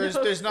true. I There's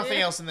know, nothing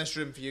yeah. else in this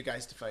room for you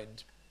guys to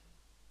find.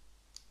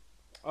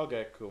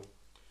 Okay, cool.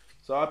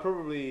 So I'd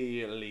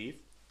probably leave.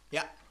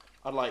 Yeah.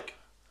 I'd like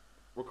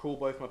recall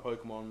both my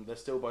Pokemon. They're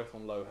still both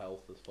on low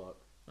health as fuck.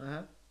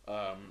 Uh-huh.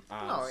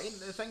 And No,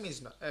 the thing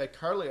is,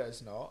 Curlia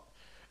is not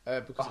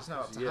because it's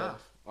now up to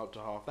half. Up to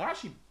half. They're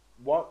actually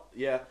what?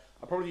 Yeah,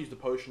 I probably used a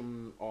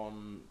potion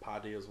on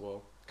Paddy as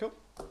well. Cool.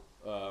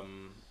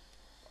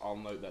 I'll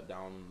note that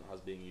down as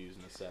being used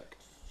in a sec.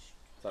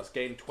 So that's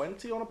gain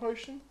 20 on a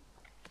potion.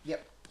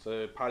 Yep.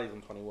 So Paddy's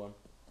on 21.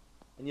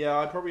 And yeah,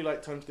 I'd probably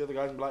like turn to the other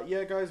guys and be like,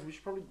 yeah, guys, we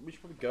should probably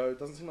go.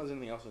 Doesn't seem like there's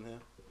anything else in here.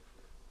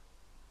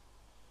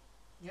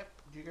 Yep.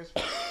 Do you guys?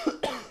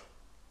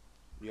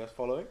 You guys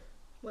following?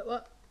 Wait,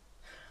 what?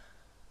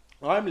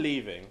 I'm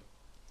leaving.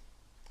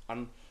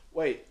 And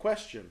wait,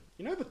 question.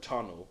 You know the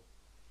tunnel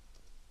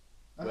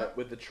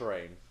with the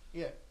train?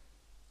 Yeah.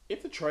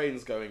 If the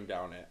train's going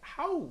down it,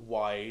 how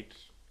wide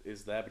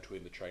is there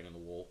between the train and the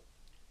wall?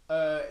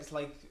 It's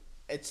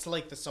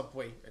like the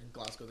subway in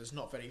Glasgow. There's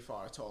not very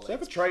far at all. So if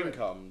a It's train pretty-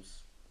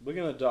 comes, we're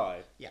gonna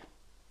die. Yeah.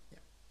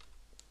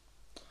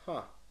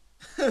 Huh.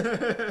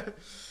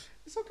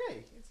 It's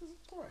okay. It's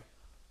alright.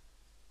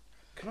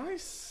 Can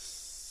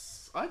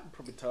I'd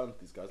probably turn to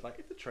these guys like,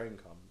 if the train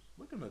comes,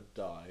 we're gonna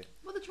die.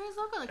 Well, the train's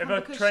not going to If come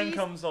a because train she's...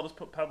 comes, I'll just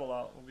put Pebble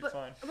out. We'll be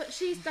fine. But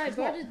she's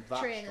diverted the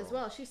that train as strong.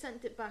 well. She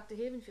sent it back to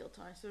Havenfield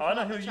Town. So I there's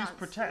know not he'll a use chance,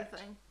 Protect. I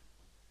think.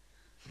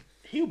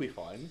 He'll be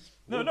fine.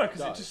 No, We'll because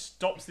die. it just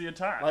stops the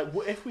attack. Like,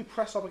 if we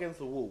press up against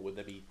the wall, would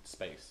there be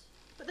space?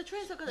 But the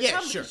train's not going to Yeah,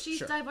 come sure, because she's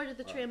sure. diverted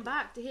the train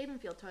back to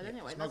Havenfield Town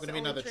anyway. it's not That's gonna the be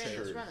only another train train.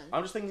 that's running.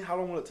 I'm just thinking, how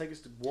long will it take us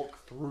to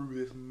walk through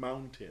this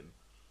mountain?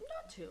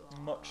 Not too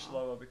long. Much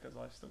slower because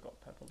I've still got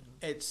Pebble.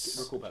 It's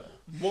Recall Pebble.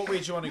 what way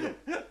do you want to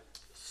go?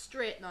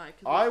 Straight now. 'cause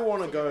I we've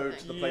want to seen go everything.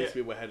 to the place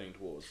we were heading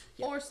towards.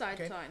 Yeah, Or side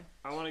okay. town.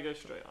 I want to go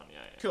straight on. Yeah.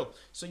 Cool.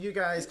 So you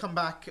guys come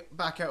back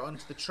out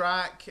onto the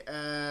track.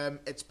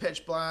 It's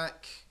pitch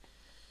black.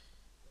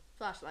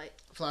 Flashlight.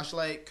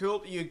 Flashlight.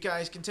 Cool. You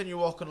guys continue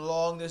walking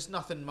along. There's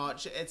nothing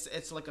much.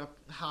 It's like a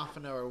half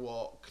an hour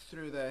walk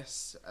through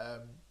this.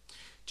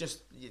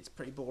 Just it's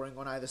pretty boring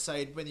on either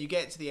side. When you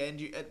get to the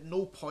end, you at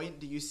no point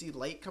do you see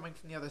light coming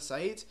from the other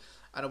side,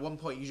 and at one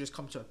point you just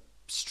come to a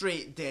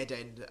straight dead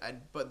end.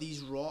 But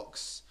these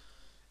rocks,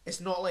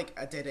 it's not like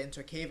a dead end to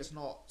a cave. It's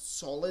not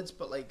solid,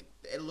 but like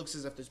it looks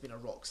as if there's been a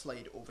rock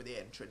slide over the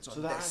entrance on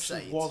So that this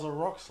actually side. was a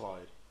rock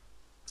slide.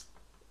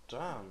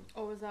 Damn.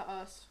 Or was that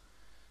us?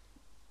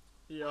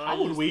 Yeah.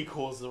 How would we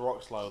cause the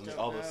rock slide on the Don't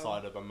other know.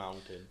 side of a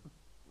mountain?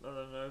 I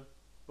don't know.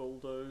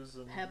 Bulldoze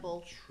and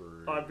Pebble.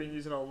 True. I've been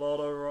using a lot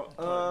of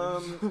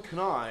rock. Can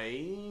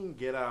I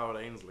get out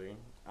Ainsley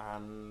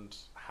and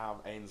have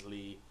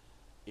Ainsley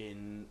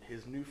in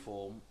his new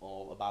form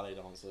of a ballet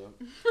dancer?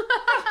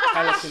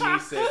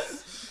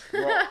 Telekinesis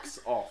rocks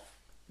off.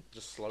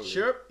 Just slowly.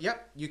 Sure.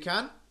 Yep. You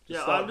can.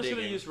 Yeah, start I'm just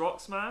gonna digging. use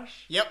Rock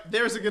Smash. Yep.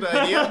 There's a good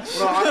idea.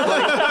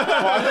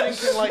 I'm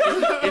thinking like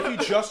if you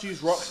just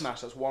use rock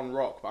smash, that's one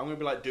rock. But I'm gonna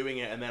be like doing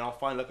it, and then I'll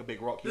find like a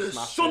big rock. You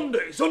smash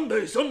Sunday,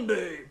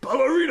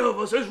 ballerina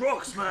versus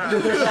Rock Smash.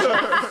 it.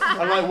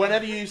 And like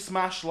whenever you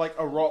smash like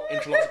a rock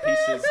into lots of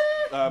pieces,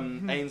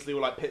 Ainsley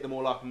will like pick them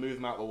all up and move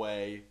them out of the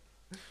way.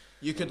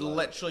 You could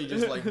literally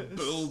just like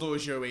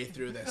bulldoze your way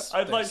through this.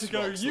 I'd like this to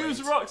go rock use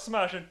slide. Rock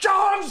Smash and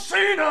John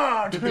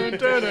Cena.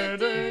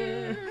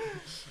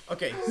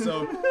 Okay,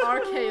 so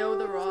RKO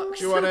the rocks.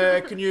 do you wanna?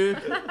 Can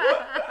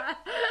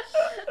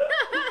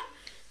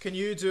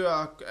you do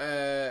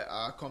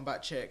a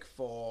combat check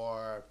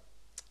for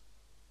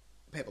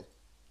Pebble,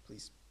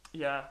 please?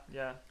 Yeah.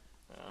 I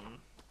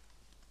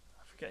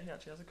forget he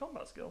actually has a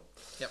combat skill.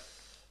 Yep.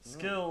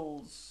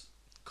 Skills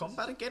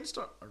Combat against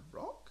a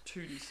rock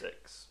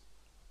 2d6.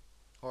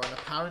 or an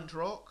apparent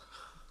rock?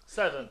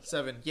 7.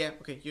 7. Yeah.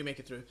 Okay, you make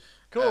it through.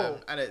 Cool.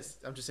 And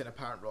I'm just saying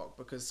apparent rock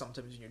because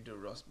sometimes when you do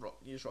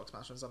use rock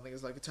smash on something,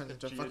 it's like it turns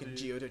into a fucking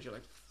Geodude. geodude. You're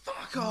like,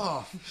 fuck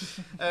off.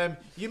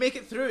 You make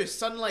it through.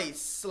 Sunlight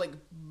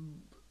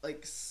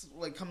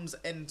like comes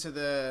into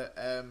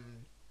the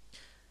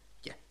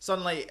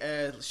sunlight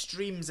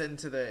streams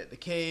into the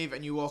cave,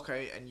 and you walk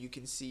out, and you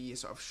can see a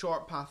sort of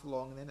short path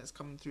along, and then it's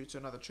coming through to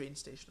another train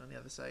station on the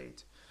other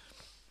side.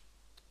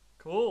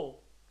 Cool.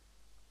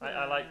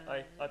 I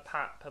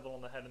pat Pebble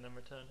on the head and then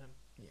return him.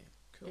 Yeah,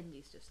 cool.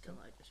 Indy's just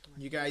delighted.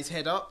 You guys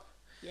head up.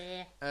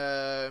 Yeah.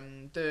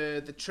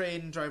 The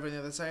train driver on the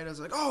other side was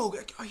like, "Oh,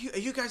 are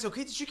you guys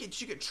okay? Did you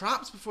get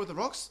trapped before the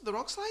rock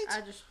slide?"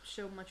 I just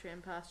showed my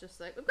train pass, just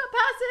like, we've got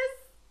passes.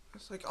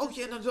 It's like, "Oh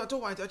yeah, no,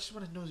 don't worry. I just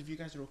want to know if you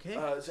guys are okay."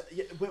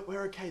 Yeah,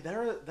 we're okay.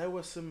 There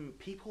were some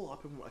people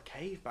up in a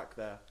cave back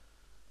there.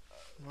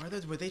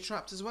 Were they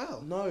trapped as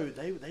well? No,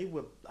 they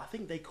were. I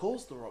think they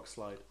caused the rock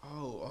slide.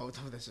 Oh,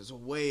 this is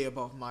way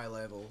above my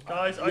level.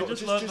 Guys, I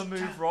just learned the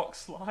move rock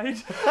slide.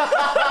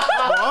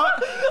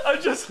 What? I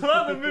just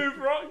learned the move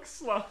rock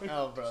slide.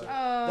 Oh, bro.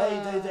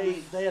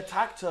 They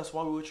attacked us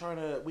while we were trying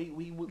to. We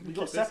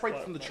got this separated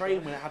quiet, from the my train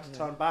God. when it had to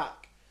turn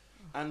back,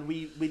 and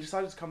we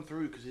decided to come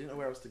through because we didn't know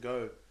where else to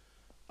go.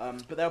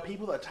 But there were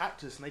people that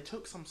attacked us, and they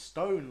took some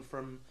stone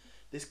from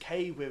this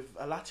cave with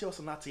Latios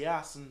and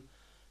Latias, and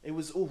it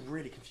was all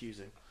really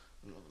confusing.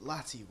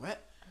 Lati,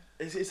 what?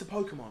 It's a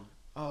Pokemon.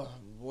 Oh,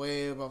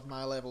 way above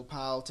my level,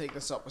 pal. Take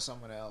this up with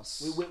someone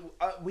else.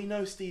 We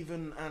know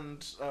Steven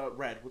and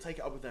Red. We'll take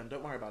it up with them.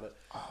 Don't worry about it.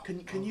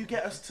 Can you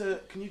get us to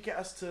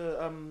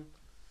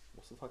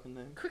what's the fucking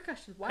name? Quick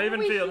question. Why are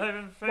we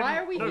Havenfield. Why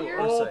are we No, here?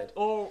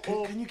 or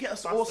Can you get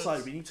us to bastards.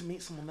 Orside? We need to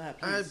meet someone there,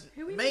 please.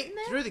 Who are we mate, meeting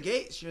there? through the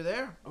gates. You're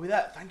there. Are we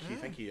there?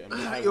 Thank you. And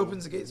I He will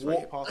opens the gates for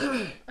walk you. past it. Who are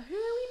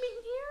we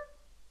meeting here?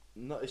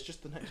 No, it's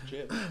just the next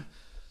gym.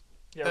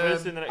 Yeah, we're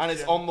just in the next And it's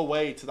gym. on the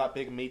way to that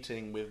big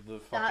meeting with the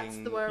fucking. That's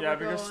the where Yeah, we're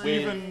because going.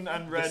 Steven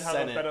and Red have a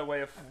Senate. better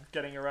way of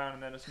getting around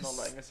and then it's not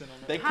letting us in on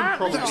They it. can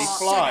Apparently probably not.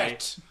 fly.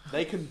 Senate.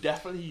 They can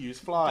definitely use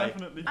fly.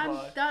 Definitely And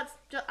fly.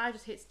 I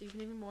just hate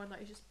Stephen even more. Like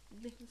he's just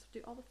making us do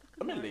all the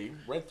fucking work. Admittedly,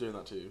 Red's doing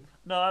that too.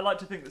 No, I like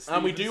to think that Steven.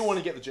 And we do want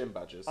to get the gym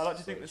badges. I like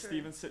to think that True.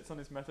 Steven sits on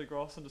his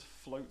Metagross and just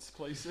floats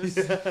places.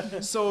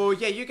 So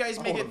yeah, you guys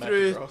make Oh, it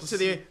through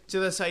Metagross. to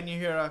the side, and you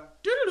hear a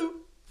doodaloo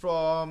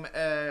from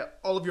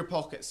all of your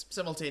pockets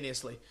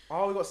simultaneously.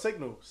 Oh, we got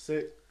signal.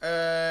 Sick.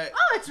 Oh,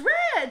 it's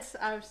Red!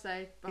 I would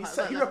say.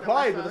 He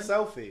replied with a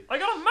selfie. I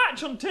got a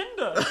match on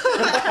Tinder.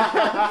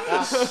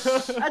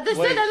 They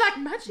Wait. say they're like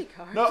magic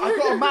cards. No, I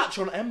got a match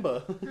on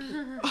Ember.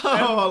 Oh,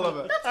 I love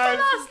it. My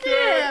last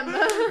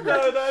name!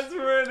 No, that's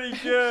really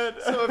good.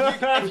 So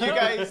if you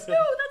guys No,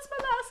 that's my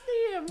last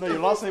name! No, your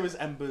last name is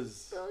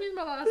Embers. No,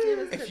 my last name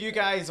is if you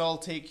guys all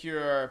take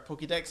your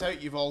Pokédex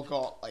out, you've all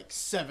got like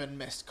 7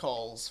 missed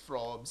calls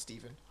from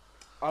Steven.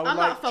 I would I'm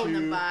like not phoning to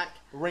them back.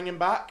 ring him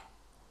back.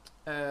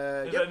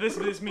 Yep.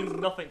 This means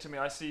nothing to me.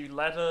 I see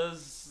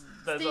letters.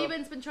 There's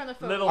Steven's been trying to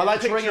phone little- me. I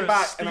like to ring picture him of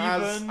back,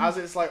 and Steven. as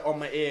it's like on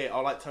my ear,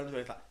 I'll like turn to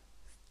it like,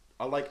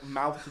 I'll like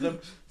mouth to them,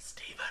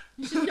 Steven.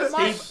 You should get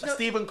my,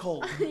 Stephen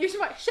called. you should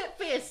write shit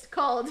face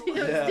called. You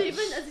know, Yeah. Steven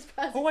as his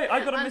person. Oh wait,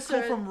 I got a missed call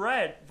answering. from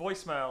Red.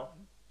 Voicemail.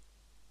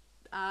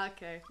 Ah,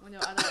 okay. Well, no,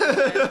 I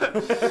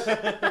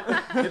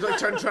don't. You're like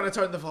trying to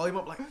turn the volume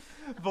up, like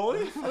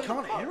Voice? I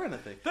can't hear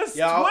anything. There's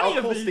Yeah, 20 I'll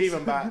of call these.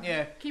 Stephen back.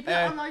 yeah. Keep it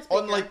on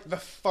loudspeaker. On like the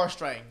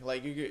first ring,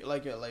 like you get,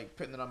 like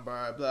putting the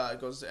number, blah, it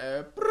goes.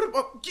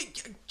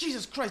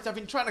 Jesus Christ! I've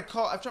been trying to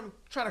call. I've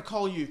trying to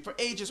call you for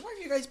ages. Where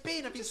have you guys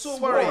been? I've been so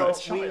worried.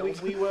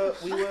 Spoiled. Well,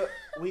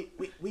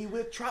 we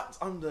were trapped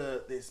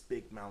under this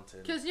big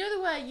mountain. Because you know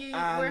the way you were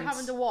And-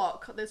 having to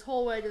walk this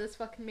whole way to this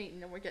fucking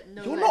meeting and we're getting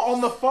no You're lifts. not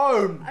on the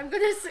phone. I'm gonna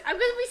be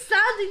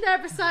standing there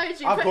beside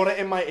you. I've but got it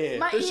in my ear.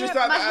 My There's ear, just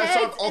that my sort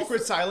head of awkward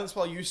is, silence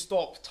while you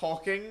stop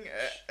talking.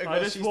 I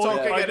Because just she's walk,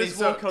 talking I and just he's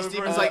walk over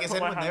Steven's and like, I is put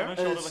my anyone hand on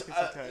there? my shoulder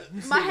like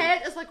it's okay. my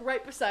head is like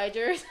right beside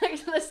you,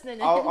 like listening.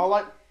 in. I'll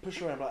like push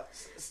her in, like,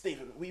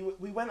 Stephen, we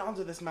went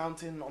under this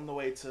mountain on the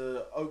way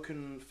to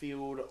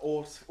Oakenfield,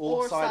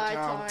 Orside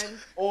Town,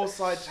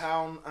 Orside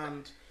Town,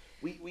 and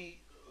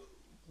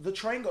the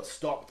train got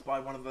stopped by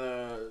one of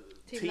the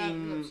Team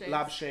Team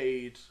Lab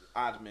Labshade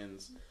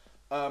admins,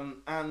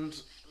 and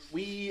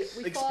we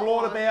We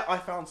explored fought a bit. I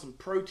found some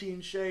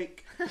protein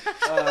shake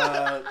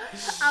And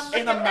like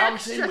in a an mountain,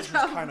 extra which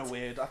was count. kind of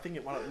weird. I think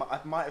I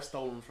might have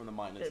stolen from the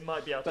miners. It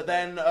might be out. But of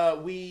date.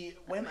 then we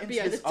went Might be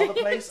into this out of other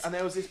date. place, and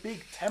there was this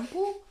big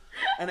temple,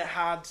 and it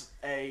had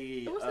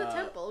a. It wasn't a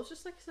temple. It was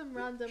just like some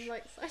random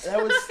like.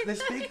 There was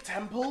this big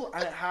temple,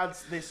 and it had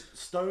this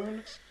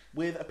stone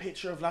with a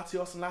picture of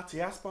Latios and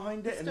Latias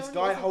behind it, The and this stone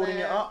guy wasn't holding it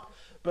there. up.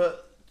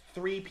 But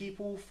 3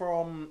 people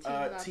from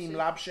Team Team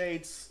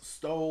Labshade. Labshades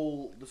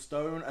stole the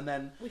stone, and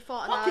then We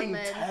fought fucking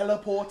an admin.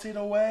 teleported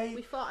away.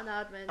 We fought an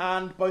admin.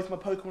 And both my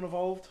Pokemon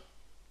evolved.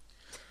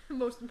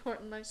 Most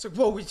importantly. So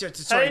whoa, we just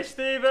Hey, sorry.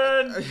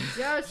 Steven!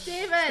 Yo, Steven!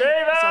 Steven!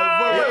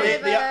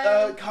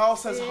 Steven! Carl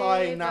says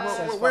hi. Nat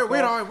Steven. says Where fuck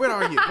off. are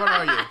you? Where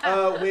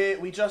are you?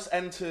 We just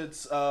entered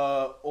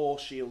All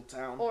Shield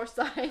Town. Or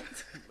side.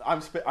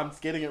 I'm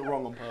getting it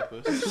wrong on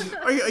purpose.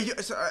 Are you?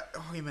 So,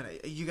 wait a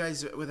minute. Are you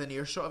guys within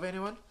earshot of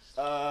anyone?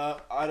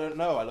 I don't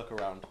know. I look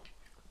around.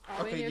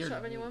 Are we in you're- earshot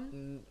of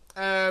anyone?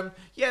 Yeah,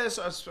 there's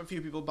a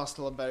few people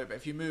bustling about, but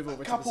if you move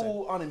over A to the side,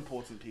 couple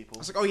unimportant people.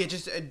 it's like, oh yeah,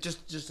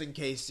 just in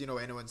case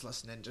anyone's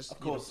listening, just Of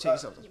course, take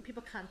yourself.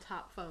 People can't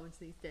tap phones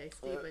these days,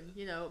 Stephen.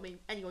 I mean,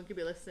 anyone could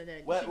be listening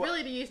in. Where- you should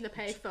really be using a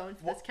payphone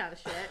for what- this kind of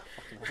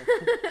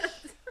shit.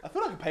 I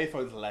feel like a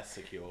payphone's less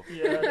secure,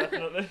 Yeah,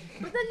 definitely.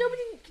 But then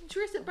nobody can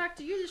trace it back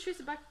to you. Just trace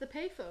it back to the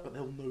payphone. but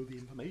they'll know the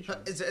information.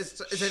 Is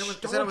anyone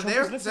Donald Trump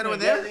there? is Is anyone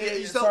listening. there?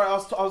 You still- Sorry,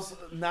 I was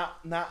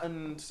Nat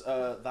and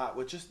that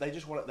were just they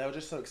were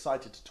just so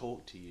excited to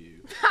talk to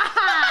you,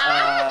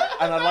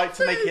 and I'd like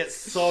to make it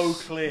so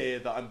clear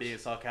that I'm being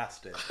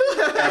sarcastic.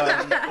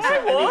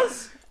 I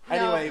was.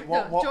 Anyway, No,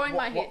 what, no, what, join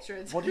what, my what,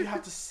 hatred. What do you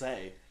have to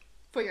say?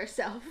 For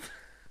yourself.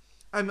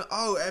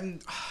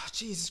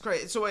 Jesus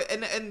Christ! So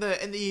in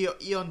the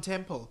Eon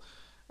Temple,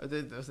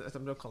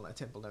 I'm not calling it a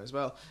temple now as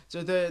well.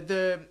 So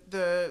the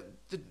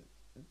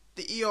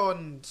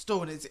Eon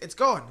Stone, it's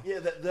gone. Yeah,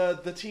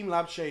 the Team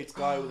Lab Shades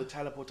guy with the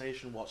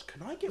teleportation watch.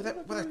 Can I get With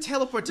one a of those?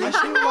 teleportation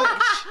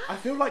I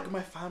feel like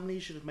my family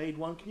should have made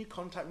one. Can you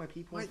contact my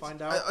people and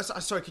find out?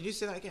 Sorry, can you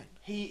say that again?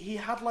 He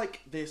had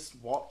like this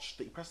watch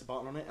that you press the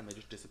button on it and they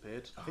just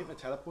disappeared. I think they're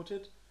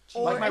teleported,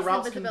 Or like my it's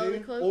routes can invisibility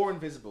do, cloak. or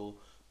invisible.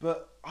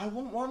 But I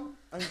want one.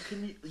 And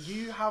can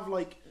you have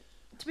like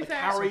To be a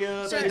fair,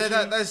 carrier?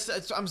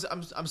 so-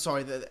 I'm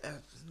sorry,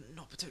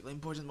 not particularly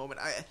important at the moment.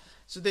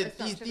 It's not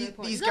particularly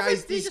important. These No,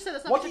 guys, but you just said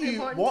it's not What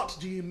particularly important.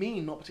 do you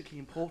mean not particularly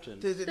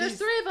important? There's these,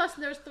 three of us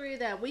and there's three of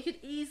them. We could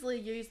easily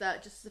use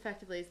that just as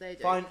effectively as they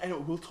do. Fine. Anyway,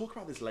 we'll talk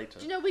about this later.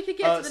 Do you know we could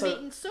get to the so-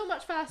 meeting so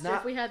much faster Nat,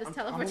 if we had this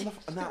teleportation?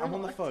 I'm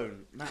on the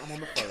phone. Nat, I'm on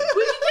the phone.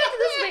 We could get to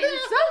this meeting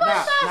so much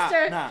Nat,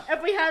 faster Nat.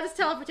 if we had this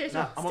teleportation.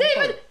 Nat, I'm on the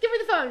Stephen, phone. give me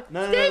the phone.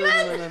 No,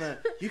 Stephen, no.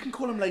 You can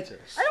call him later.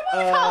 I don't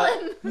want to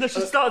call him. No,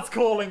 she starts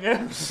calling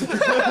him.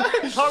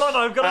 Hold on,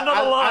 I've got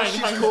another line. As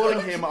she's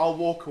calling him, I'll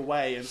walk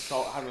away and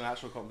start having an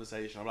actual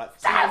conversation. I'm like,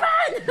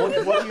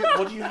 Stephen!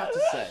 what do you have to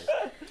say?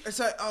 it's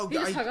like, He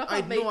just hung up I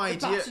on had me. no The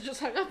idea. bastard just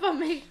hung up on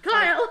me.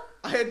 Kyle.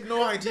 I had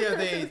no idea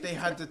they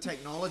had the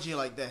technology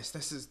like this.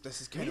 This is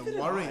kind Neither of did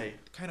worrying. I.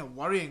 Kind of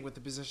worrying with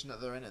the position that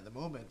they're in at the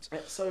moment.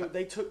 So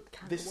they took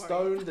this Kinda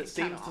stone worried. that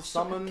seems Kinda to awesome.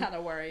 summon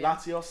Kinda worrying.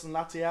 Latios and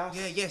Latias.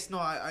 Yeah, yes, no,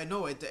 I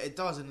know it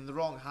does, and in the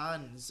wrong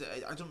hands.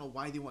 I don't know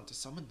why they want to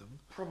summon them,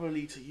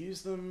 Probably to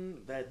use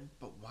them. They're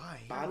but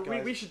why? bad We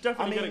guys. should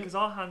definitely I get it mean- because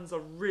our hands are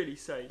really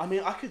safe. I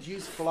mean, I could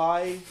use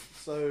fly.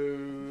 So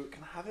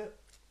can I have it?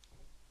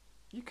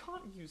 You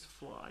can't use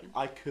fly.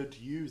 I could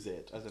use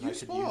it, as in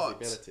Use I could use what?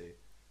 the ability.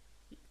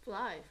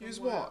 Fly. from Use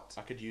where? what?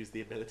 I could use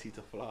the ability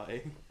to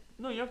fly.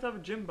 No, you have to have a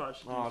gym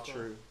badge. To Ah, use fly.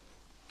 true.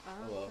 Oh,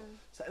 Oh, well. okay.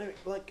 So anyway,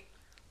 like,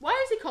 Why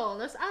is he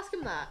calling us? Ask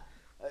him that.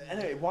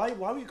 anyway, why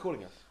were you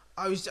calling us?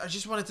 I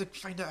just wanted to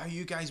find out how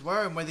you guys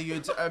were and whether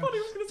you'd. I thought he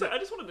was going to say, I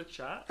just wanted to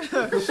chat.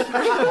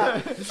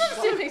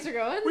 See how things are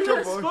going. We Come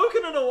haven't on.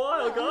 spoken in a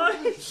while,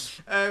 guys.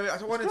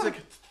 I wanted It's to.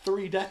 like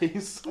 3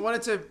 days. I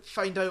wanted to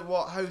find out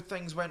how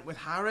things went with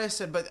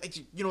Harris, but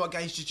you know what,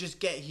 guys, just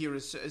get here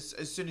as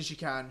soon as you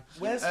can.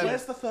 Where's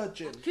the third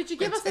gym? Could you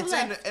give us a it's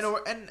lift? in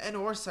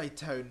Orside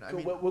Town. I Cool,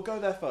 mean, we'll go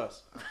there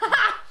first.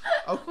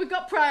 We've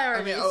got I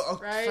priorities, mean,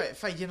 right?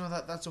 fine, you know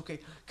that's okay.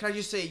 Can I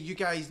just say you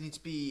guys need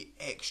to be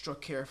extra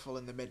careful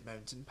in the Mid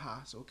Mountain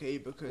Pass, okay?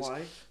 Because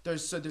Why?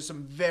 there's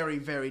some very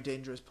very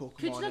dangerous Pokemon.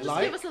 Could you not just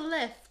Like- give us a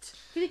lift?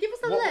 Could you give us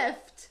a What?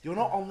 lift? You're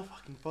not on the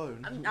fucking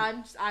phone.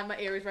 I'm my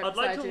ear is right I'd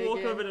like beside to you walk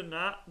again. over to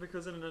Nat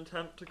because in an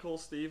attempt to call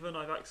Stephen,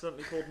 I've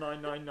accidentally called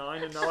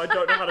 999 and now I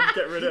don't know how to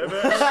get rid of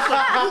it. Am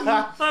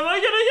I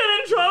going to get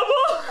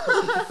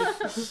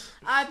in trouble?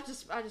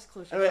 I just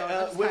closed your Anyway, phone.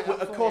 I just hung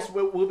up of for course,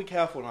 you. we'll be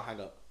careful and I'll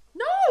hang up.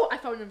 No, I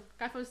phoned him.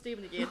 I phoned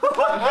Stephen again.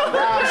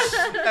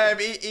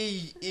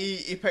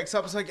 He picks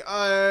up. It's like,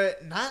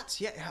 Nat,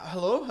 yeah,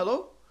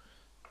 hello.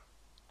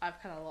 I've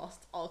kind of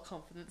lost all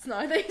confidence now.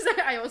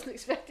 I wasn't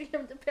expecting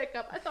him to pick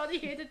up. I thought he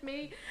hated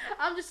me.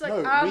 I'm just like,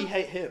 No, we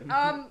hate him.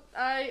 bye.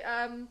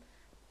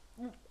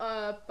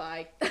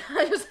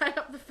 I just hang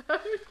up the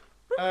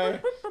phone.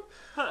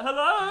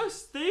 Hello,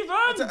 Stephen?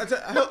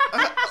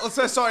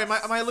 So sorry, am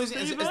I losing?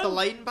 Is the Steven?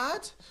 line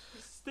bad?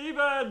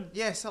 Stephen?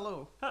 Yes,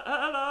 hello.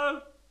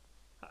 Hello?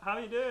 How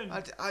are you doing?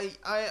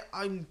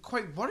 I'm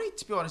quite worried,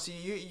 to be honest.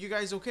 You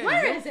guys okay?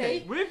 Where You is okay?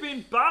 he? We've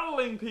been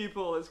battling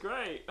people. It's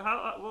great.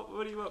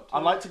 What are you up to?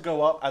 I'd like to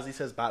go up as he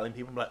says battling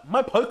people and be like,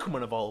 my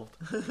Pokemon evolved.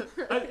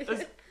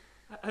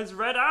 Has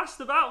Red asked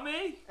about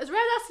me? Has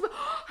Red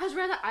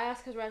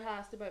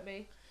asked about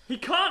me? He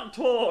can't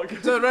talk.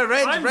 So Red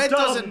I'm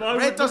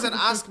dumb. doesn't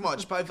ask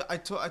much, but I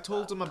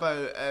told him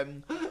about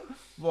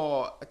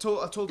what I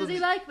told Does him. he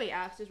like me?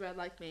 Does Red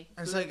like me?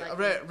 It's Does he like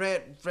me?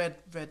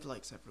 Red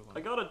likes everyone. I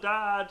got a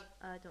dad.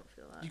 I don't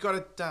feel that. You got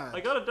a dad. I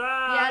got a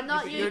dad. Yeah,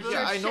 not you. Stephen.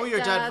 Yeah, I know shit your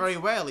dad dad. very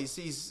well. Was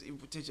he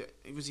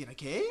in a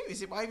cave?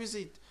 Why was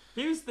he?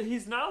 He's the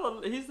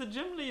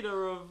gym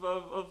leader of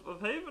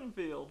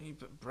Havenfield.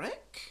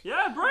 Brick?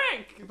 Yeah,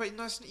 Brick. But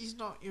no, he's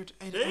not your.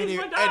 He's Anyway,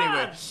 my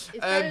dad. It's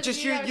better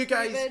just to be you honest,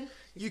 guys. Stephen.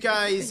 You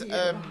guys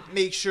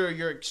make sure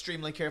you're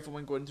extremely careful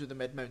when going through the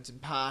Mid-Mountain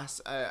Pass,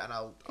 and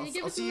I'll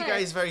see you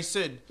guys very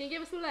soon. Can you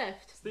give us a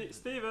lift?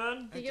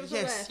 Stephen. Can you give us a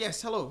lift?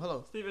 Yes,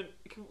 hello. Stephen,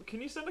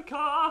 can you send a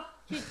car?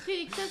 Can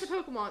you send a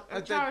Pokemon?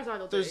 Or Charizard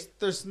will do.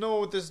 There's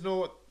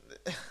no.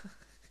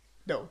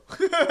 No.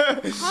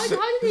 How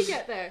did he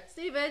get there,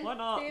 Stephen? Why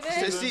not?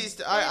 Stephen?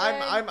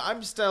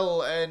 I'm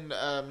still in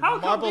How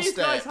come Marble these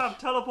Step. guys have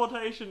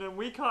teleportation and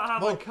we can't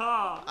have Well, a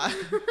car?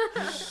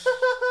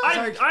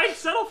 Sorry. I'd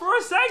settle for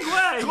a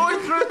Segway. Going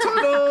through a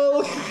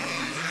tunnel.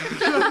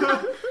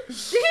 Did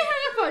he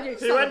hang up on you?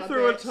 He went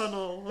through a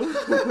tunnel.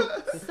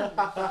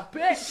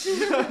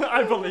 Bitch.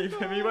 I believe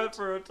him. He went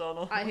through a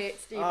tunnel. I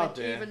hate Stephen Oh,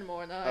 dear. even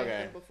more now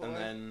Okay, than before. and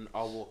then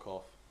I'll walk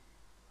off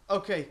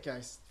Okay,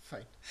 guys,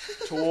 fine.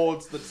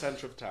 towards the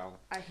centre of town.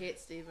 I hate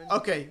Stephen.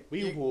 Okay,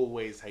 We've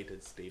always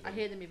hated Stephen. I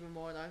hate him even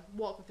more now.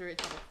 Walking through a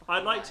tunnel.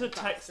 I'd like to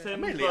text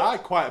him. Mainly, but I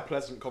had quite a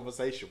pleasant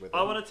conversation with him.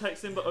 I want to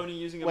text him, but only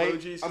using Wait,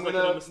 emojis I'm because I can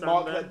gonna understand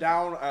mark them. that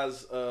down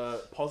as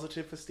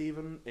positive for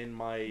Stephen in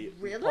my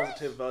Really?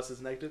 positive versus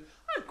negative.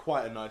 I had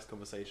quite a nice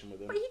conversation with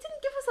him. But he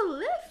didn't give us a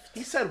lift.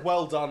 He said,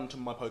 "Well done" to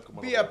my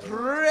Pokemon. be a Evolving.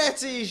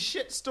 pretty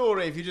shit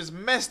story if you just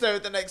missed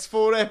out the next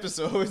 4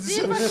 episodes. See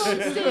if I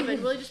call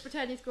Stephen, will he just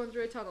pretend he's going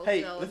through a tunnel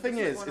Hey, still? the thing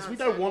Just is one we answer?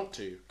 don't want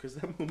to, because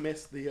then we'll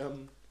miss the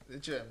The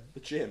gym.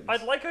 gym.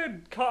 I'd like a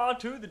car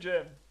to the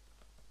gym.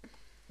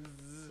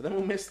 Then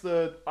we'll miss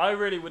the. I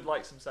really would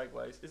like some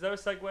Segways. Is there a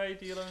Segway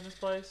dealer in this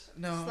place?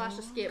 No. Slash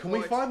a skateboard. Can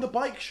we find the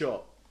bike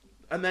shop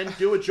and then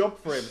do a job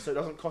for him so it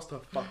doesn't cost a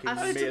fucking I I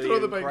need million to throw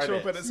the bike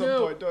credits? shop in at some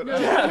No, point, don't no. I?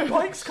 Yeah,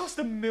 bikes cost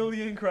 1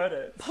 million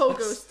credits. Pogo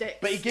sticks?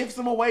 But he gives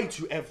them away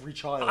to every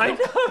child. I know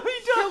he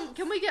does.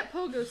 Can we get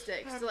pogo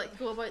sticks to like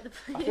go about the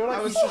I feel like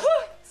I was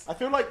he's I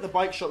feel like the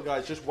bike shop guy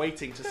is just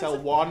waiting to sell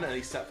one and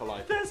he's set for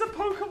life. There's a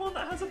Pokemon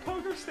that has a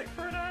pogo stick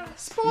for an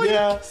ass. Spoink!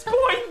 Yeah.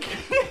 Spoink!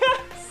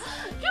 Yes!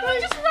 Can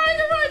we just ride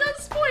around on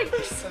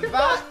spoinks?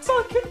 That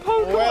Fucking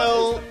Pokemon!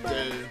 will is the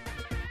best. do.